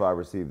spirit, first of all, I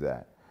received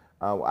that.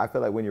 I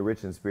feel like when you're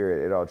rich in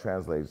spirit, it all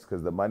translates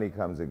because the money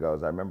comes and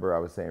goes. I remember I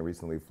was saying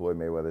recently, Floyd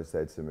Mayweather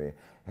said to me,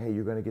 hey,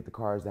 you're going to get the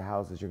cars, the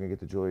houses, you're going to get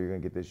the jewelry, you're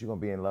going to get this, you're going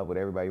to be in love with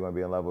everybody you want to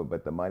be in love with,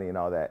 but the money and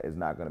all that is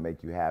not going to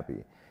make you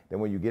happy. Then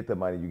when you get the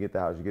money, you get the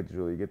house, you get the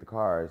jewelry, you get the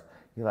cars,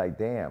 you're like,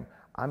 damn,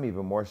 I'm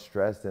even more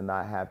stressed and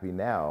not happy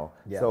now.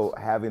 Yes. So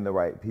having the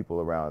right people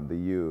around, the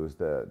yous,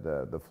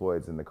 the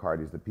Floyds and the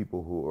Cardis, the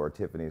people who are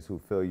Tiffany's who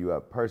fill you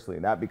up personally,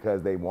 not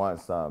because they want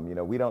some.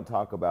 We don't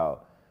talk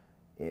about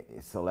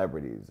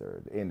celebrities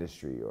or the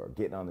industry or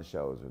getting on the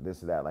shows or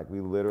this or that. Like,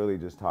 we literally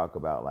just talk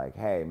about like,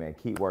 hey man,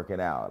 keep working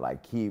out,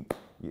 like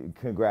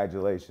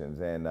congratulations,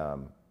 and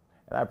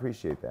I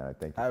appreciate that. I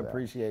thank you. I for that.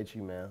 appreciate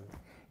you, man.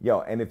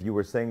 Yo, and if you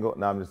were single,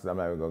 no, I'm not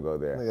even gonna go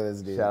there. Look at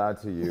this dude. Shout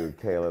out to you,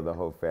 Kayla, the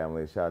whole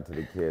family. Shout out to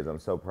the kids. I'm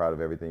so proud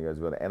of everything you guys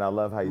are doing, and I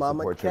love how you Mama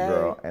support K. your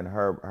girl and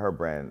her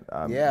brand.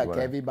 Yeah, you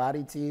wanna- KV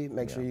Body Tea.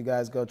 Make sure you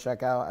guys go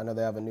check out. I know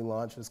they have a new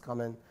launch that's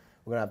coming.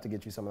 We're gonna have to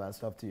get you some of that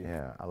stuff too.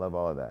 Yeah, I love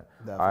all of that.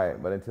 All Definitely.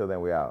 right, but until then,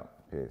 we out.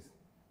 Peace.